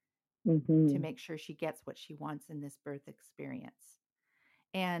somebody to Mm-hmm. make sure she gets what she wants in this birth experience.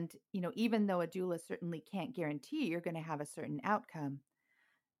 And, even though a doula certainly can't guarantee you're going to have a certain outcome,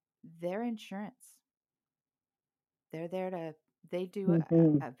 their insurance, they do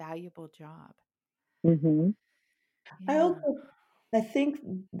Mm-hmm. a valuable job. Mm-hmm. I Yeah. also I think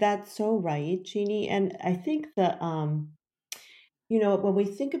that's so right, Jeannie. And I think that, when we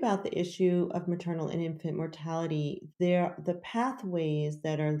think about the issue of maternal and infant mortality, the pathways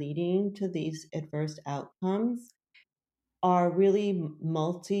that are leading to these adverse outcomes are really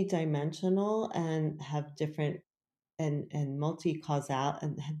multi-dimensional and have different and multi-causal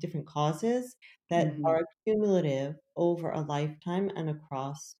and have different causes that Mm-hmm. are cumulative over a lifetime and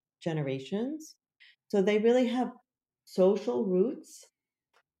across generations. So they really have social roots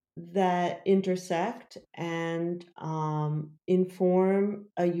that intersect and inform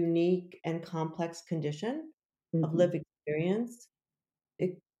a unique and complex condition of Mm-hmm. lived experience.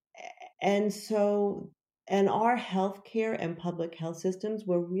 It, and so, and our healthcare and public health systems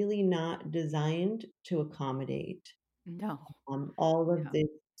were really not designed to accommodate No, all of no, the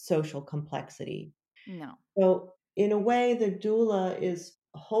social complexity. no. So, in a way, the doula is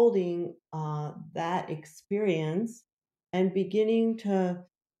holding that experience and beginning to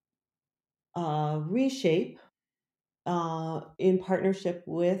reshape, in partnership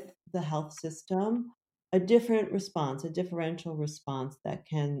with the health system, a different response, a differential response that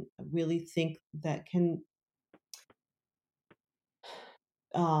can really think, that can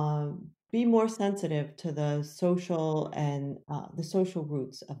be more sensitive to the social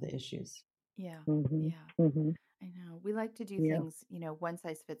roots of the issues. Yeah, Mm-hmm. yeah. Mm-hmm. I know. We like to do Yeah. things, one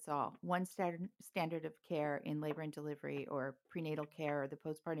size fits all. One standard of care in labor and delivery or prenatal care or the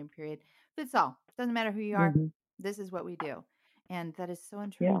postpartum period fits all. Doesn't matter who you are. Mm-hmm. This is what we do. And that is so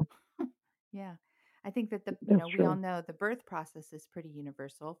untrue. Yeah. Yeah. I think that That's we all true. know the birth process is pretty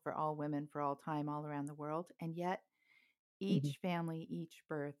universal for all women for all time all around the world, and yet Mm-hmm. each family, each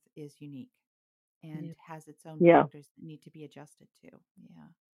birth is unique Yeah. and has its own Yeah. factors that need to be adjusted to. Yeah.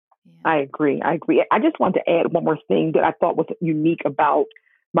 Yeah. I agree. I agree. I just wanted to add one more thing that I thought was unique about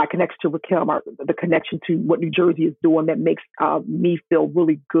my connection to Raquel, the connection to what New Jersey is doing that makes me feel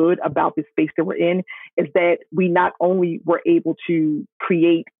really good about the space that we're in is that we not only were able to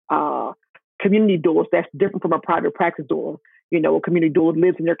create community doulas that's different from a private practice doula. A community doula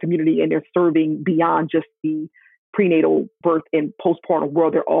lives in their community and they're serving beyond just the prenatal birth and postpartum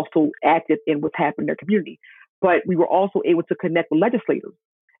world. They're also active in what's happening in their community. But we were also able to connect with legislators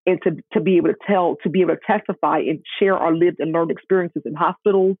and to be able to to be able to testify and share our lived and learned experiences in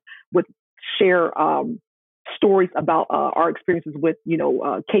hospitals, with share stories about our experiences with,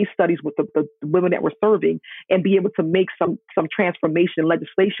 case studies with the women that we're serving, and be able to make some transformation in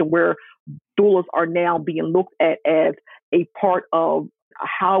legislation where doulas are now being looked at as a part of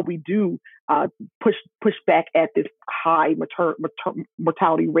how we do push back at this high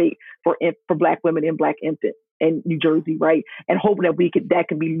mortality rate for Black women and Black infants in New Yeah. Jersey, right? And hoping that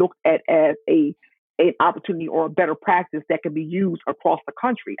can be looked at as an opportunity or a better practice that can be used across the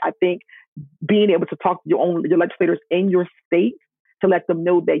country. I think being able to talk to your legislators in your state to let them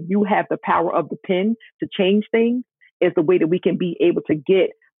know that you have the power of the pen to change things is the way that we can be able to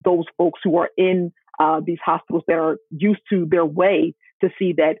get those folks who are in these hospitals that are used to their way to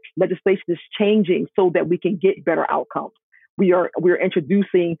see that legislation is changing so that we can get better outcomes. We're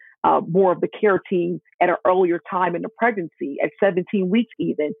introducing more of the care team at an earlier time in the pregnancy, at 17 weeks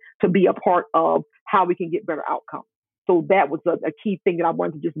even, to be a part of how we can get better outcomes. So that was a key thing that I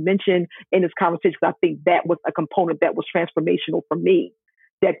wanted to just mention in this conversation, because I think that was a component that was transformational for me,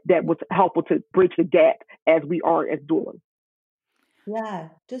 that was helpful to bridge the gap as we are as doulas. Yeah,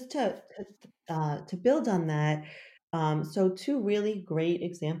 just to build on that, so two really great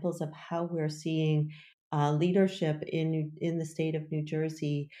examples of how we're seeing leadership in the state of New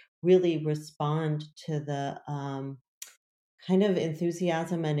Jersey really respond to the kind of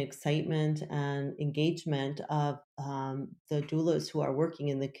enthusiasm and excitement and engagement of the doulas who are working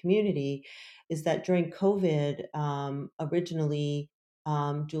in the community is that during COVID, originally,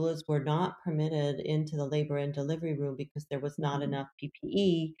 doulas were not permitted into the labor and delivery room because there was not Mm-hmm. enough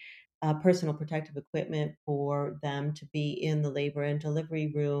PPE, personal protective equipment, for them to be in the labor and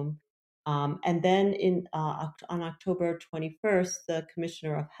delivery room. And then on October 21st, the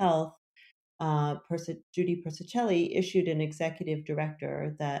Commissioner of Health, Judy Persicelli, issued an executive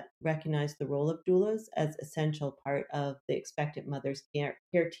director that recognized the role of doulas as essential part of the expectant mother's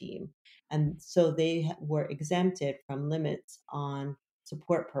care team. And so they were exempted from limits on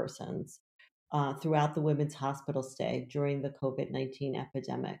support persons throughout the women's hospital stay during the COVID-19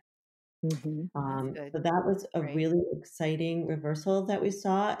 epidemic. Mm-hmm. That's good. So that was a Great. really exciting reversal that we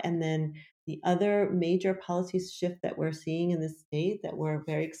saw. And then the other major policy shift that we're seeing in the state that we're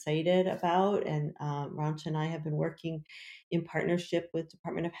very excited about, and Rancha and I have been working in partnership with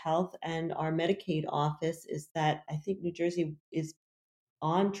Department of Health and our Medicaid office, is that I think New Jersey is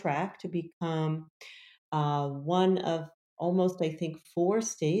on track to become one of almost, I think, 4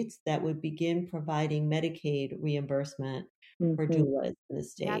 states that would begin providing Medicaid reimbursement for Mm-hmm. doulas in the That's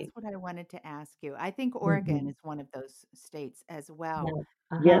state. what I wanted to ask you. I think Oregon Mm-hmm. is one of those states as well.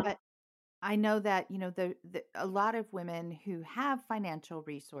 Yeah. Yes. Uh-huh. But I know that, a lot of women who have financial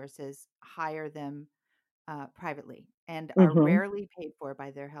resources hire them privately and are Mm-hmm. rarely paid for by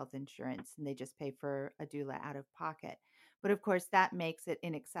their health insurance, and they just pay for a doula out of pocket. But of course, that makes it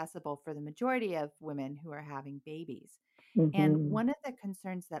inaccessible for the majority of women who are having babies. And Mm-hmm. one of the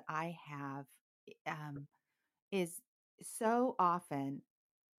concerns that I have um, is so often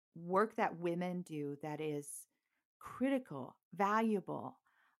work that women do that is critical, valuable,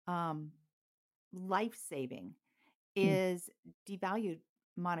 um, life saving is devalued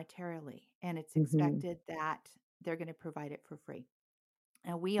monetarily, and it's Mm-hmm. expected that they're going to provide it for free.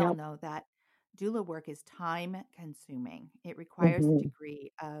 And we all Yep. know that doula work is time consuming. It requires a Mm-hmm.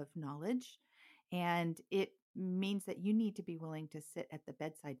 degree of knowledge, and it means that you need to be willing to sit at the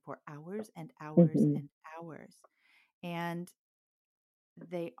bedside for hours and hours Mm-hmm. and hours. And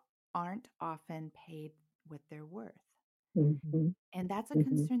they aren't often paid what they're worth. Mm-hmm. And that's a Mm-hmm.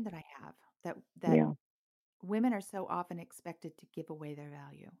 concern that I have, that Yeah. women are so often expected to give away their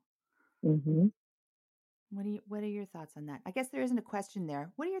value. Mm-hmm. What are your thoughts on that? I guess there isn't a question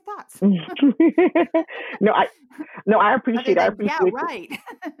there. What are your thoughts? no, I no, I Other appreciate. I than, yeah, appreciate. right.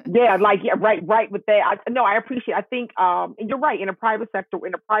 Yeah, like yeah, right with that. No, I appreciate. I think, and you're right. In the private sector,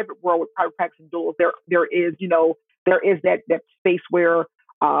 in the private world with private practice and duals, there is, there is that space where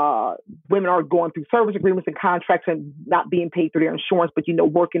uh women are going through service agreements and contracts and not being paid through their insurance, but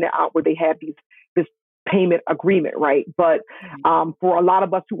working it out where they have this payment agreement, right? But Right. for a lot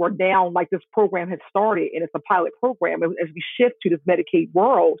of us who are down, like this program has started and it's a pilot program, as we shift to this Medicaid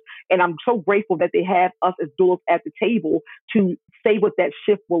world, and I'm so grateful that they have us as doulas at the table to say what that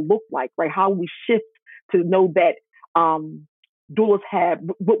shift will look like, right? How we shift to know that doulas have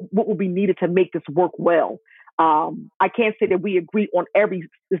what will be needed to make this work well. I can't say that we agree on every.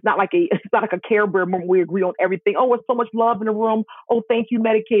 It's not like a Care Bear moment. We agree on everything. Oh, it's so much love in the room. Oh, thank you,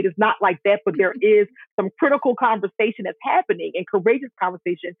 Medicaid. It's not like that, but there is some critical conversation that's happening and courageous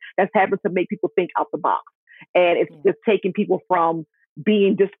conversation that's happening to make people think out the box. And it's Yeah. just taking people from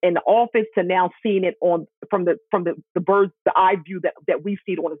being just in the office to now seeing it on from the bird's the eye view that we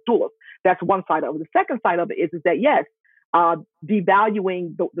see it on as doulas. That's one side of it. The second side of it is that yes, uh,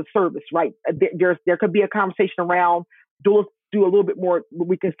 devaluing the service, right? There could be a conversation around doulas do a little bit more what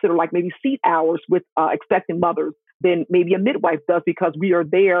we consider like maybe seat hours with expecting mothers than maybe a midwife does, because we are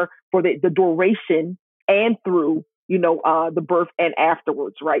there for the duration and through the birth and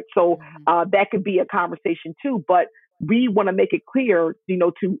afterwards, right? So Mhm. that could be a conversation too. But we want to make it clear,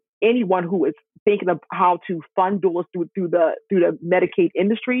 to anyone who is thinking of how to fund doulas through the Medicaid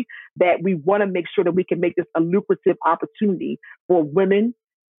industry, that we want to make sure that we can make this a lucrative opportunity for women,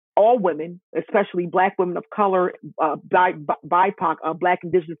 all women, especially Black women of color, BIPOC, Black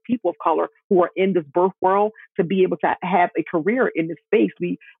Indigenous people of color who are in this birth world, to be able to have a career in this space.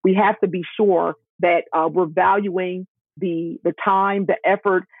 We have to be sure that we're valuing the time, the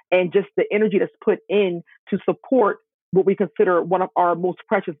effort, and just the energy that's put in to support what we consider one of our most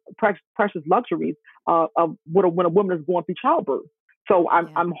precious luxuries of when a woman is going through childbirth. So Yeah.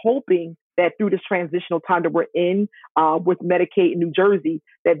 I'm hoping that through this transitional time that we're in with Medicaid in New Jersey,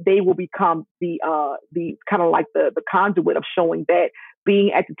 that they will become the kind of like the conduit of showing that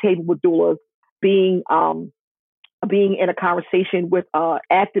being at the table with doulas, being being in a conversation with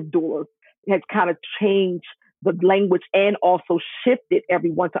active doulas has kind of changed the language and also shifted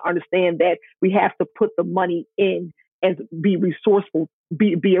everyone to understand that we have to put the money in and be resourceful,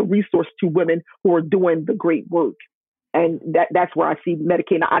 be a resource to women who are doing the great work. Yeah. And that's where I see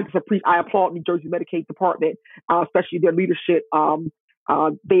Medicaid. And I applaud New Jersey Medicaid Department, especially their leadership.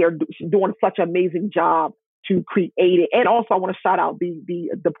 They are doing such an amazing job to create it. And also, I want to shout out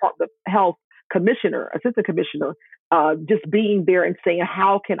the Department of Health commissioner, assistant commissioner, just being there and saying,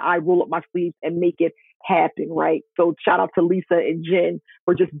 how can I roll up my sleeves and make it happen, right? So shout out to Lisa and Jen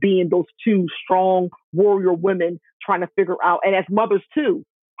for just being those two strong warrior women trying to figure out, and as mothers too,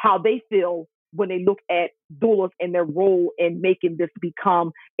 how they feel when they look at doulas and their role in making this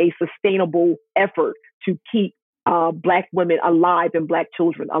become a sustainable effort to keep Black women alive and Black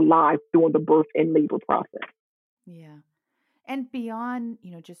children alive during the birth and labor process. Yeah. And beyond,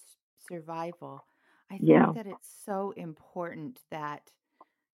 just survival, I think Yeah. that it's so important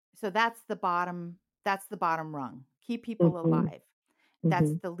that's the bottom rung. Keep people Mm-hmm. alive. That's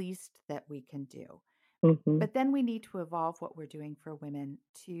Mm-hmm. the least that we can do. Mm-hmm. But then we need to evolve what we're doing for women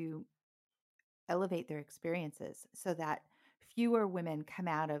to elevate their experiences so that fewer women come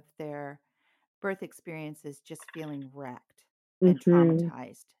out of their birth experiences just feeling wrecked and Mm-hmm.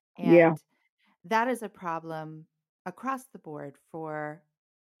 traumatized. Yeah. And that is a problem across the board for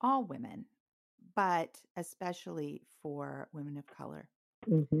all women, but especially for women of color.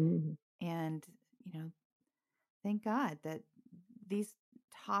 Mm-hmm. And, you know, thank God that these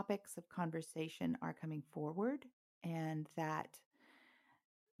topics of conversation are coming forward and that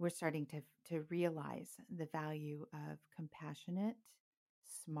we're starting to realize the value of compassionate,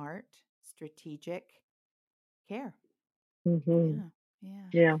 smart, strategic care. Mm-hmm. Yeah. Yeah.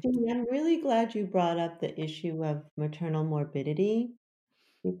 Yeah. Julie, I'm really glad you brought up the issue of maternal morbidity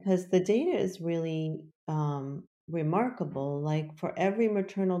because the data is really remarkable. Like for every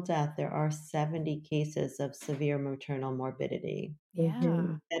maternal death, there are 70 cases of severe maternal morbidity Yeah.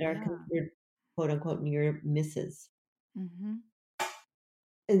 Mm-hmm. that are Yeah. considered quote unquote near misses. Mm-hmm.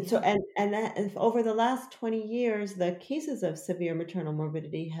 And so, Yeah. and over the last 20 years, the cases of severe maternal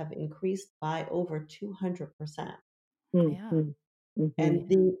morbidity have increased by over 200%. Yeah. Mm-hmm. Mm-hmm. And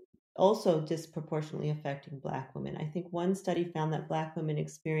the also disproportionately affecting Black women. I think one study found that Black women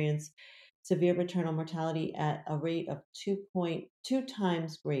experience severe maternal mortality at a rate of 2.2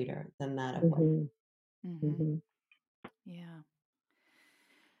 times greater than that of white. Mm-hmm. Mm-hmm. Mm-hmm. Yeah.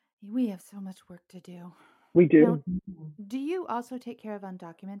 We have so much work to do. We Now, do. Mhm. do you also take care of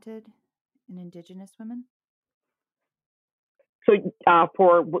undocumented and indigenous women? So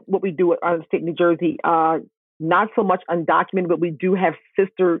for what we do out of the state of New Jersey, not so much undocumented, but we do have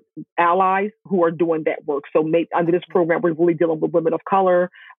sister allies who are doing that work. So under this Okay. program, we're really dealing with women of color,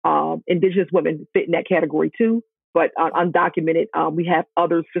 indigenous women fit in that category too. But Yeah. undocumented, we have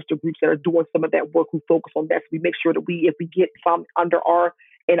other sister groups that are doing some of that work who focus on that. So we make sure that if we get some under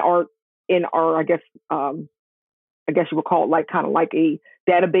in our in our I guess you would call it like kind of like a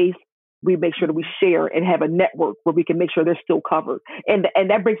database. We make sure that we Mm-hmm. share and have a network where we can make sure they're still covered. And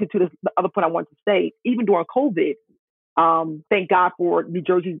that brings me to the other point I wanted to say. Even during COVID, thank God for New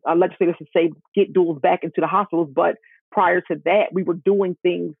Jersey legislators to say get duals back into the hospitals. But prior to that, we were doing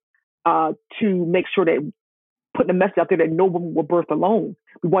things to make sure that putting a message out there that no woman will birth alone.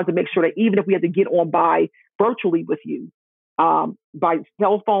 We wanted to make sure that even if we had to get on by virtually with you, by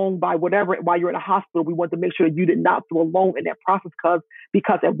cell phone, by whatever, while you're in a hospital, we wanted to make sure that you did not feel alone in that process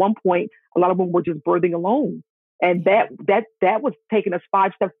because at one point a lot of them were just birthing alone. And Yeah. that was taking us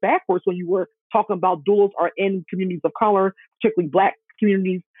 5 steps backwards when you were talking about doulas are in communities of color, particularly Black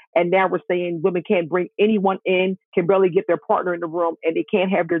communities. And now we're saying women can't bring anyone in, can barely get their partner in the room, and they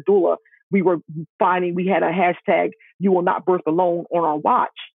can't have their doula. We were finding we had a hashtag, you will not birth alone, on our watch.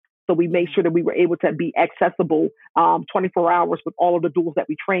 So we made Yeah. sure that we were able to be accessible 24 hours with all of the doulas that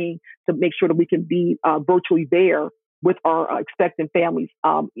we train to make sure that we can be virtually there with our expectant families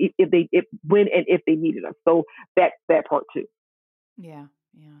when and if they needed us. So that part too. Yeah.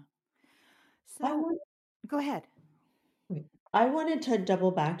 Yeah. I So want, go ahead. I wanted to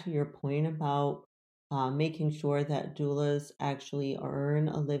double back to your point about making sure that doulas actually earn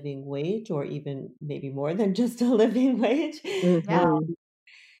a living wage or even maybe more than just a living wage. Yeah. Mm-hmm.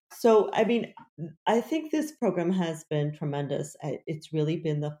 So, I mean, I think this program has been tremendous. It's really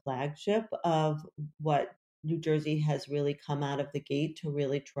been the flagship of what New Jersey has really come out of the gate to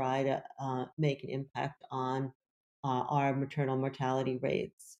really try to make an impact on our maternal mortality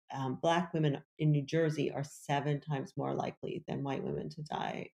rates. Black women in New Jersey are 7 times more likely than white women to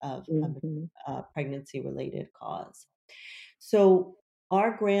die of Mm-hmm. a pregnancy related cause. So,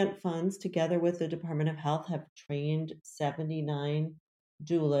 our grant funds, together with the Department of Health, have trained 79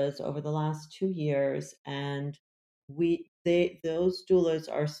 doulas over the last 2 years, and those doulas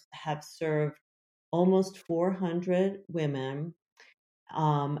have served almost 400 women,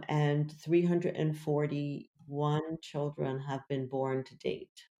 and 341 children have been born to date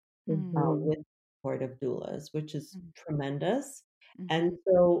Mm. Mm-hmm. with supportive doulas, which is tremendous. And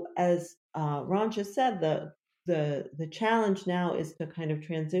Mm-hmm. so, as Ron just said, the challenge now is to kind of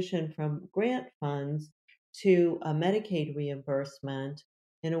transition from grant funds to a Medicaid reimbursement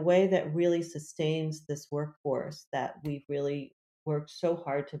in a way that really sustains this workforce that we've really worked so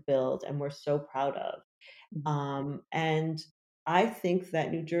hard to build and we're so proud of. And I think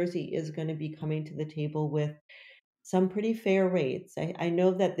that New Jersey is going to be coming to the table with some pretty fair rates. I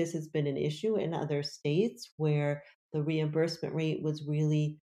know that this has been an issue in other states where the reimbursement rate was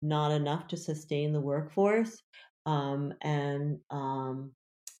really not enough to sustain the workforce. And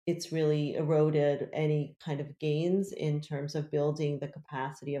it's really eroded any kind of gains in terms of building the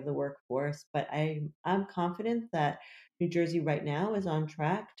capacity of the workforce. But I'm confident that New Jersey right now is on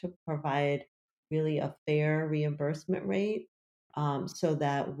track to provide really a fair reimbursement rate so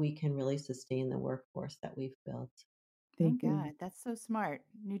that we can really sustain the workforce that we've built. Thank Mm-hmm. God. That's so smart.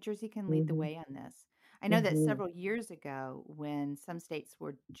 New Jersey can lead the Mm-hmm. way on this. I know that Mm-hmm. several years ago, when some states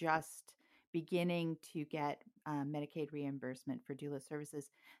were just beginning to get Medicaid reimbursement for doula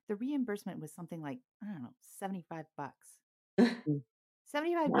services, the reimbursement was something like, I don't know, $75.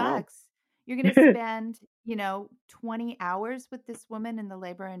 75 Wow. bucks. You're going to spend, 20 hours with this woman in the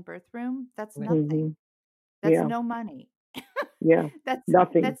labor and birth room. That's Right. Mm-hmm. nothing. That's Yeah. no money. Yeah. That's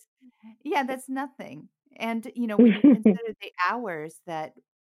Nothing. that's yeah, that's nothing. And when you consider the hours that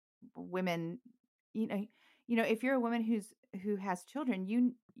women, you know, if you're a woman who has children,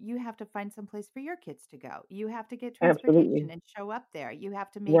 you have to find some place for your kids to go. You have to get transportation Absolutely. and show up there. You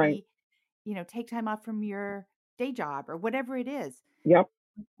have to Right. maybe, take time off from your day job or whatever it is. Yep.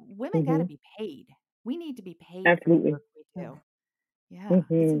 Women got to Mm-hmm. be paid. We need to be paid for the Absolutely. work we do. Yeah, it's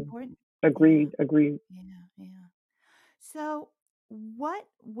Mm-hmm. important. Yeah, Agreed. Agreed. yeah, yeah. So, what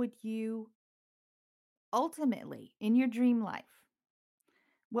would you ultimately, in your dream life,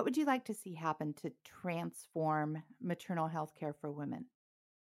 what would you like to see happen to transform maternal health care for women?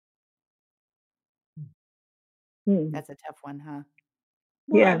 Hmm. That's a tough one, huh?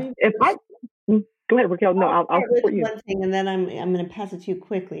 Well, I Yeah. mean, If I go ahead, Raquel. No, I'll I'll start with support you. one thing, and then I'm going to pass it to you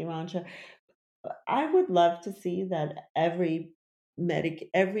quickly, Rancha. I would love to see that every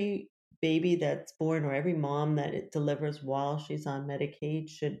baby that's born or every mom that it delivers while she's on Medicaid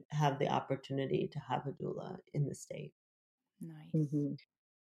should have the opportunity to have a doula in the state. Nice. Mm-hmm.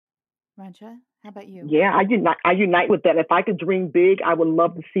 Rancha, how about you? Yeah, I unite with that. If I could dream big, I would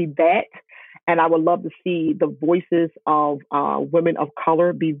love to see that. And I would love to see the voices of women of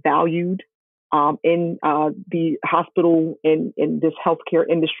color be valued in the hospital in this healthcare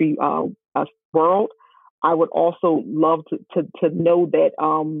industry world. I would also love to know that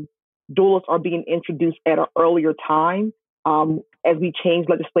doulas are being introduced at an earlier time. As we change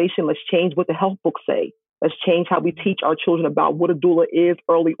legislation, let's change what the health books say. Let's change how we Mhm. teach our children about what a doula is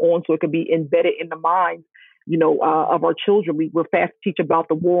early on so it can be embedded in the minds, Mhm. of our children. We're fast to teach about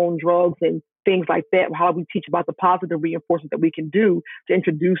the war on drugs and things like that. How do we teach about the positive reinforcement that we can do to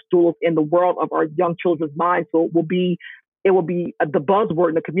introduce doulas in the world of our young children's minds? So it will be the buzzword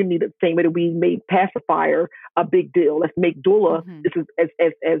in the community, the same way that we made pacifier a big deal. Let's make doula Mhm. this is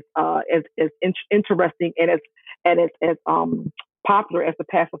as interesting and as popular as the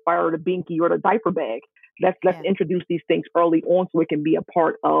pacifier or the binky or the diaper bag. Let's Yeah. introduce these things early on so it can be a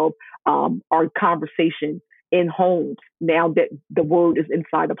part of our conversation in homes. Now that the word is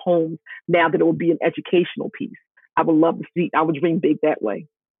inside of homes, now that it will be an educational piece. I would love to see. I would dream big that way.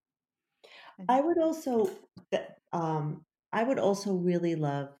 And- I would also, I would also really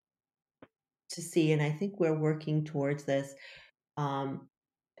love to see, and I think we're working towards this, um,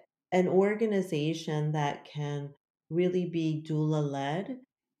 an organization that can really be doula led,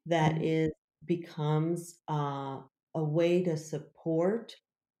 that Mhm. is becomes a way to support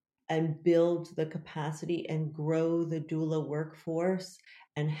and build the capacity and grow the doula workforce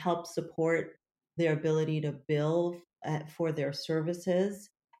and help support their ability to bill for their services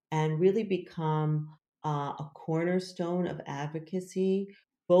and really become a cornerstone of advocacy,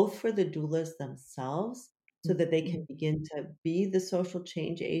 both for the doulas themselves, so that they can Mhm. begin to be the social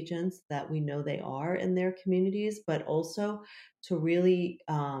change agents that we know they are in their communities, but also to really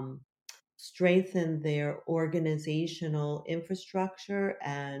strengthen their organizational infrastructure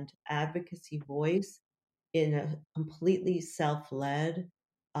and advocacy voice in a completely self led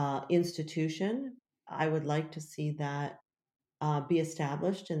institution. I would like to see that be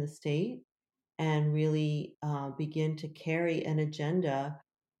established in the state and really begin to carry an agenda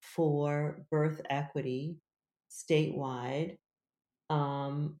for birth equity statewide,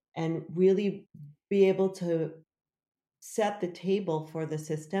 and really be able to set the table for the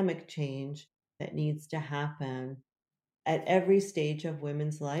systemic change that needs to happen at every stage of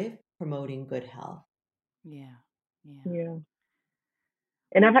women's life, promoting good health. Yeah. Yeah. Yeah.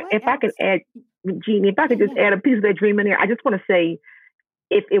 And Well, if I, what if I could else? add, Jeannie, if I Yeah, could just yeah. add a piece of that dream in there, I just want to say,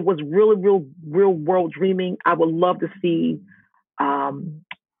 if it was really, real world dreaming, I would love to see um,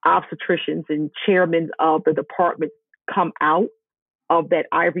 obstetricians and chairmen of the department come out of that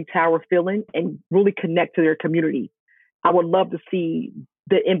ivory tower feeling and really connect to their community. I would love to see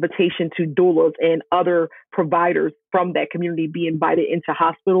the invitation to doulas and other providers from that community be invited into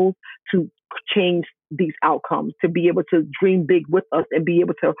hospitals to change these outcomes, to be able to dream big with us and be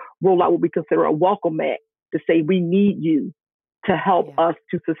able to roll out what we consider a welcome mat to say we need you to help Yeah. us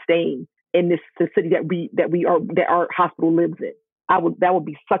to sustain in this the city that our hospital lives in. That would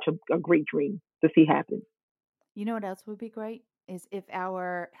be such a great dream to see happen. You know what else would be great is if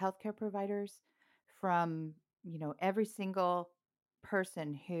our healthcare providers from, every single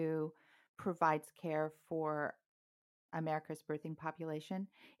person who provides care for America's birthing population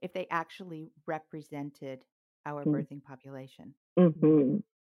if they actually represented our birthing population. Mm-hmm.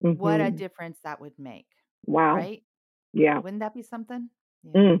 What a Mm-hmm. difference that would make, Wow. right? Yeah. Wouldn't that be something?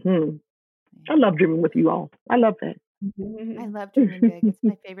 Yeah. Mm-hmm. I Yeah. love dreaming with you all. I love that. I love dreaming big. It's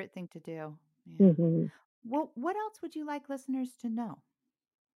my favorite thing to do. Yeah. Mm-hmm. Well, what else would you like listeners to know?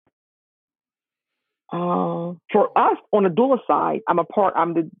 For us on the doula side, I'm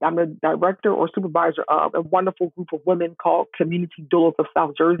the director or supervisor of a wonderful group of women called Community Doulas of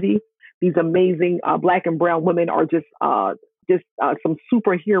South Jersey. These amazing Black and brown women are just some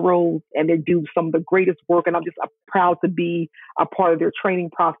superheroes, and they do some of the greatest work. And I'm just proud to be a part of their training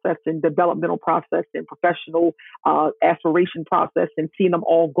process and developmental process and professional aspiration process, and seeing them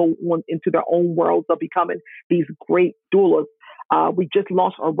all go on into their own worlds of becoming these great doulas. We just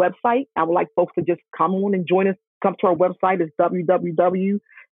launched our website. I would like folks to just come on and join us. Come to our website. It's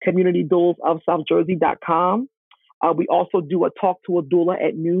www.communitydoulsofsouthjersey.com. We also do a talk to a doula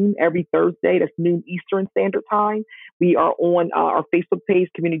at noon every Thursday. That's noon Eastern Standard Time. We are on our Facebook page,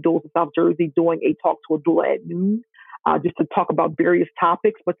 Community Doulas of South Jersey, doing a talk to a doula at noon, just to talk about various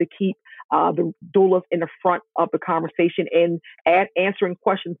topics, but to keep the doulas in the front of the conversation and answering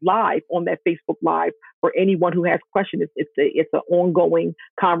questions live on that Facebook Live for anyone who has questions. It's an ongoing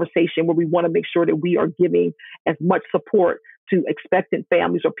conversation where we want to make sure that we are giving as much support to expectant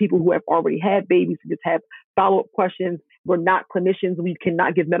families or people who have already had babies who just have follow-up questions. We're not clinicians. We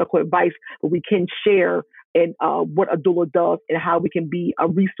cannot give medical advice, but we can share and what a doula does and how we can be a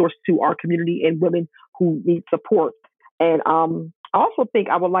resource to our community and women who need support. And I also think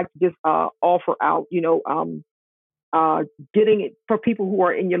I would like to just offer out, getting it for people who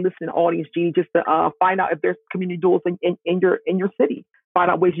are in your listening audience, Jeannie, just to find out if there's community doulas in your city. Find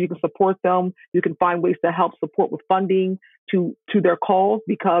out ways you can support them. You can find ways to help support with funding to their cause,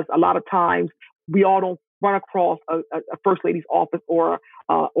 because a lot of times we all don't run across a first lady's office or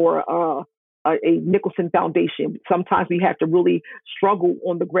a Nicholson Foundation. Sometimes we have to really struggle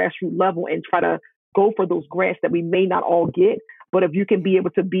on the grassroots level and try to go for those grants that we may not all get. But if you can be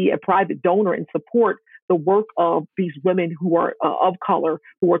able to be a private donor and support the work of these women who are of color,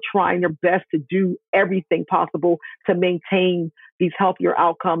 who are trying their best to do everything possible to maintain these healthier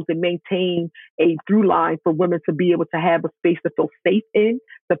outcomes and maintain a through line for women to be able to have a space to feel safe in,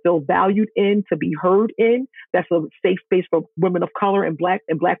 to feel valued in, to be heard in. That's a safe space for women of color and black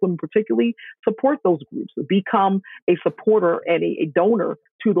women particularly. Support those groups. Become a supporter and a donor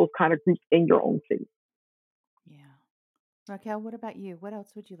to those kind of groups in your own city. Yeah. Raquel, what about you? What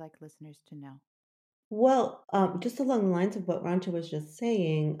else would you like listeners to know? Well, just along the lines of what Rancha was just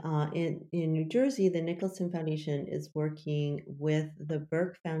saying, in New Jersey, the Nicholson Foundation is working with the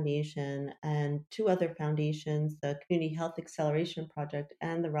Burke Foundation and two other foundations, the Community Health Acceleration Project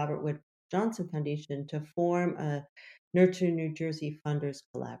and the Robert Wood Johnson Foundation, to form a Nurture New Jersey Funders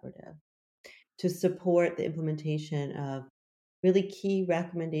Collaborative to support the implementation of really key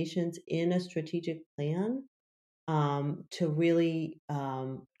recommendations in a strategic plan, to really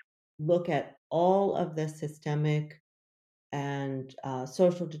look at all of the systemic and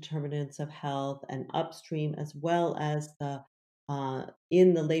social determinants of health and upstream, as well as the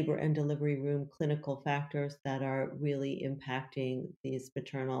in the labor and delivery room clinical factors that are really impacting these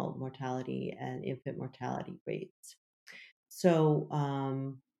maternal mortality and infant mortality rates. So,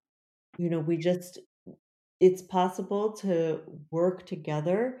 it's possible to work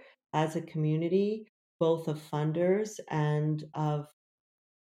together as a community, both of funders and of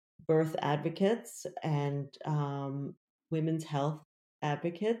birth advocates and women's health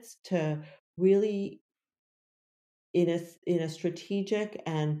advocates, to really, in a strategic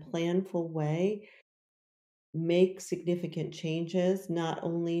and planful way, make significant changes not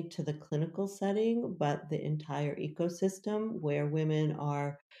only to the clinical setting but the entire ecosystem where women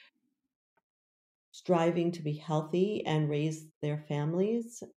are striving to be healthy and raise their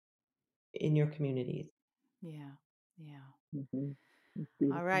families in your communities. Yeah. Yeah.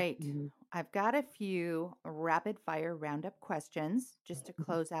 Mm-hmm. All right. I've got a few rapid fire roundup questions just to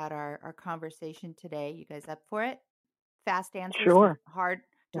close out our conversation today. You guys up for it? Fast answers Sure.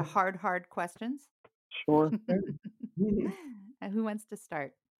 to hard questions. Sure. Who wants to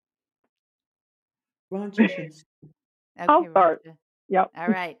start? Rancha should. I'll Okay, start. Rancha. Yep. All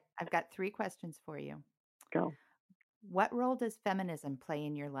right. I've got 3 questions for you. Go. What role does feminism play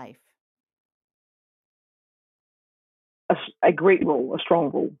in your life? A great role, a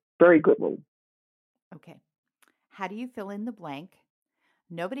strong role, very good role. Okay. How do you fill in the blank?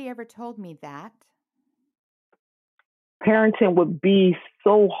 Nobody ever told me that. Parenting would be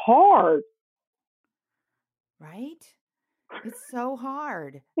so hard. Right? It's so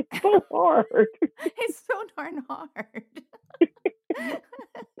hard. It's so hard. It's so darn hard.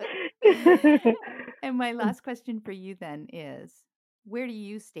 And my last question for you then is, where do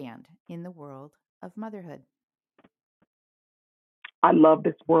you stand in the world of motherhood? I love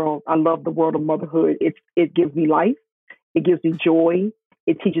this world. I love the world of motherhood. It gives me life. It gives me joy.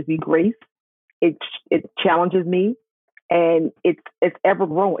 It teaches me grace. It challenges me, and it's ever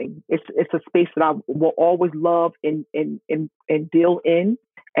growing. It's a space that I will always love and deal in.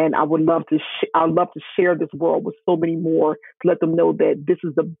 And I'd love to share this world with so many more to let them know that this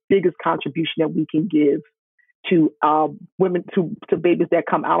is the biggest contribution that we can give to women, to babies that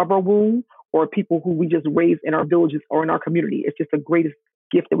come out of our womb, or people who we just raise in our villages or in our community. It's just the greatest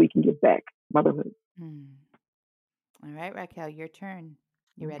gift that we can give back, motherhood. Hmm. All right, Raquel, your turn.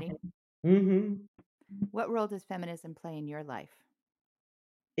 You ready? Mm-hmm. What role does feminism play in your life?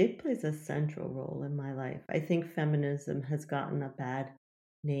 It plays a central role in my life. I think feminism has gotten a bad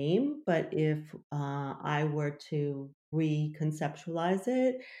name, but if I were to reconceptualize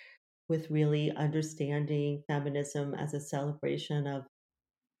it with really understanding feminism as a celebration of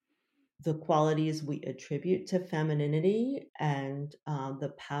the qualities we attribute to femininity and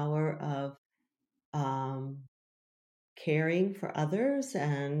the power of um, caring for others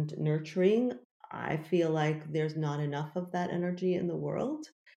and nurturing, I feel like there's not enough of that energy in the world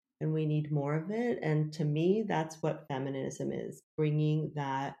and we need more of it. And to me, that's what feminism is, bringing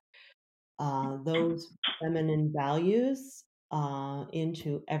that those feminine values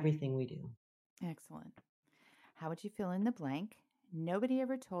into everything we do. Excellent. How would you fill in the blank? Nobody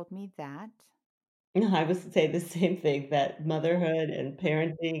ever told me that. I would say the same thing, that motherhood and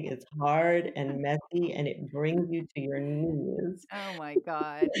parenting is hard and messy and it brings you to your knees. Oh my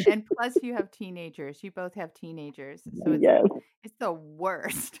God. And plus you have teenagers. You both have teenagers. So Yes. it's the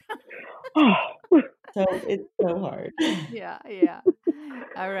worst. So it's so hard. Yeah, yeah.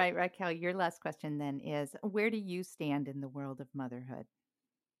 All right, Raquel, your last question then is, where do you stand in the world of motherhood?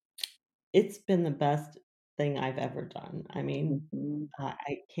 It's been the best thing I've ever done. I mean, Mhm.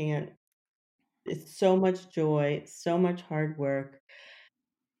 I can't, it's so much joy, so much hard work,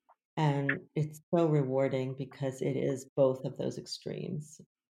 and it's so rewarding because it is both of those extremes.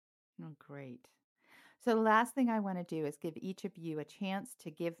 Oh, great. So the last thing I want to do is give each of you a chance to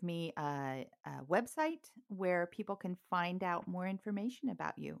give me a website where people can find out more information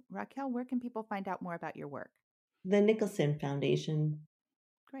about you. Raquel, where can people find out more about your work? The Nicholson Great.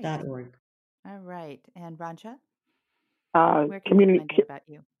 Foundation.org. All right. And Rancha, where can they Community, find out about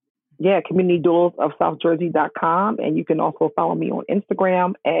you? yeah, communityduelsofsouthjersey.com. And you can also follow me on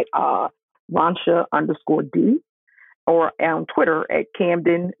Instagram at Ransha_D, or on Twitter at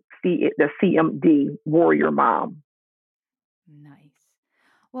Camden, the CMD Warrior Mom. Nice.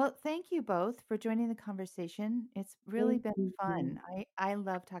 Well, thank you both for joining the conversation. It's really Thank been you. fun. I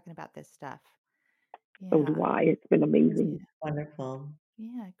love talking about this stuff. So Yeah. do I. It's been amazing. Wonderful.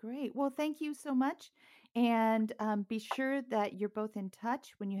 Yeah, great. Well, thank you so much. And be sure that you're both in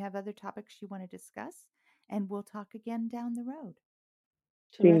touch when you have other topics you want to discuss. And we'll talk again down the road.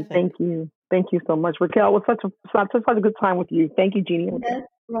 Jeannie, Terrific. thank you. Thank you so much. Raquel, it was such a good time with you. Thank you, Jeannie. Yes,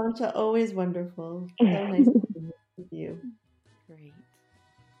 Rancha, always wonderful. So nice to be with you. Great.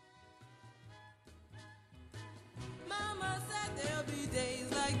 Mama said there'll be days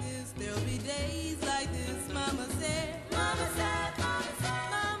like this, there'll be days like this. Mama said, Mama said, Mama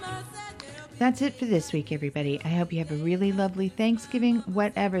said, Mama said there'll be. That's it for this week, everybody. I hope you have a really lovely Thanksgiving,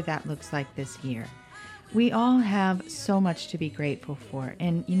 whatever that looks like this year. We all have so much to be grateful for.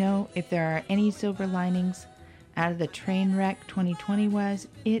 And, you know, if there are any silver linings out of the train wreck 2020 was,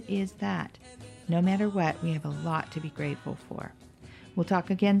 it is that. No matter what, we have a lot to be grateful for. We'll talk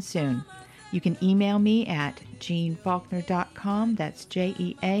again soon. You can email me at jeannefaulkner.com. That's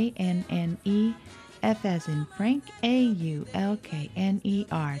JeanneF as in Frank,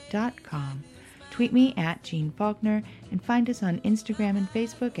 AULKNER.com. Tweet me at Jeanne Faulkner and find us on Instagram and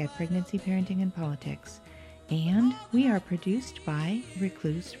Facebook at Pregnancy, Parenting, and Politics. And we are produced by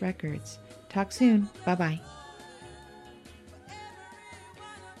Recluse Records. Talk soon. Bye-bye.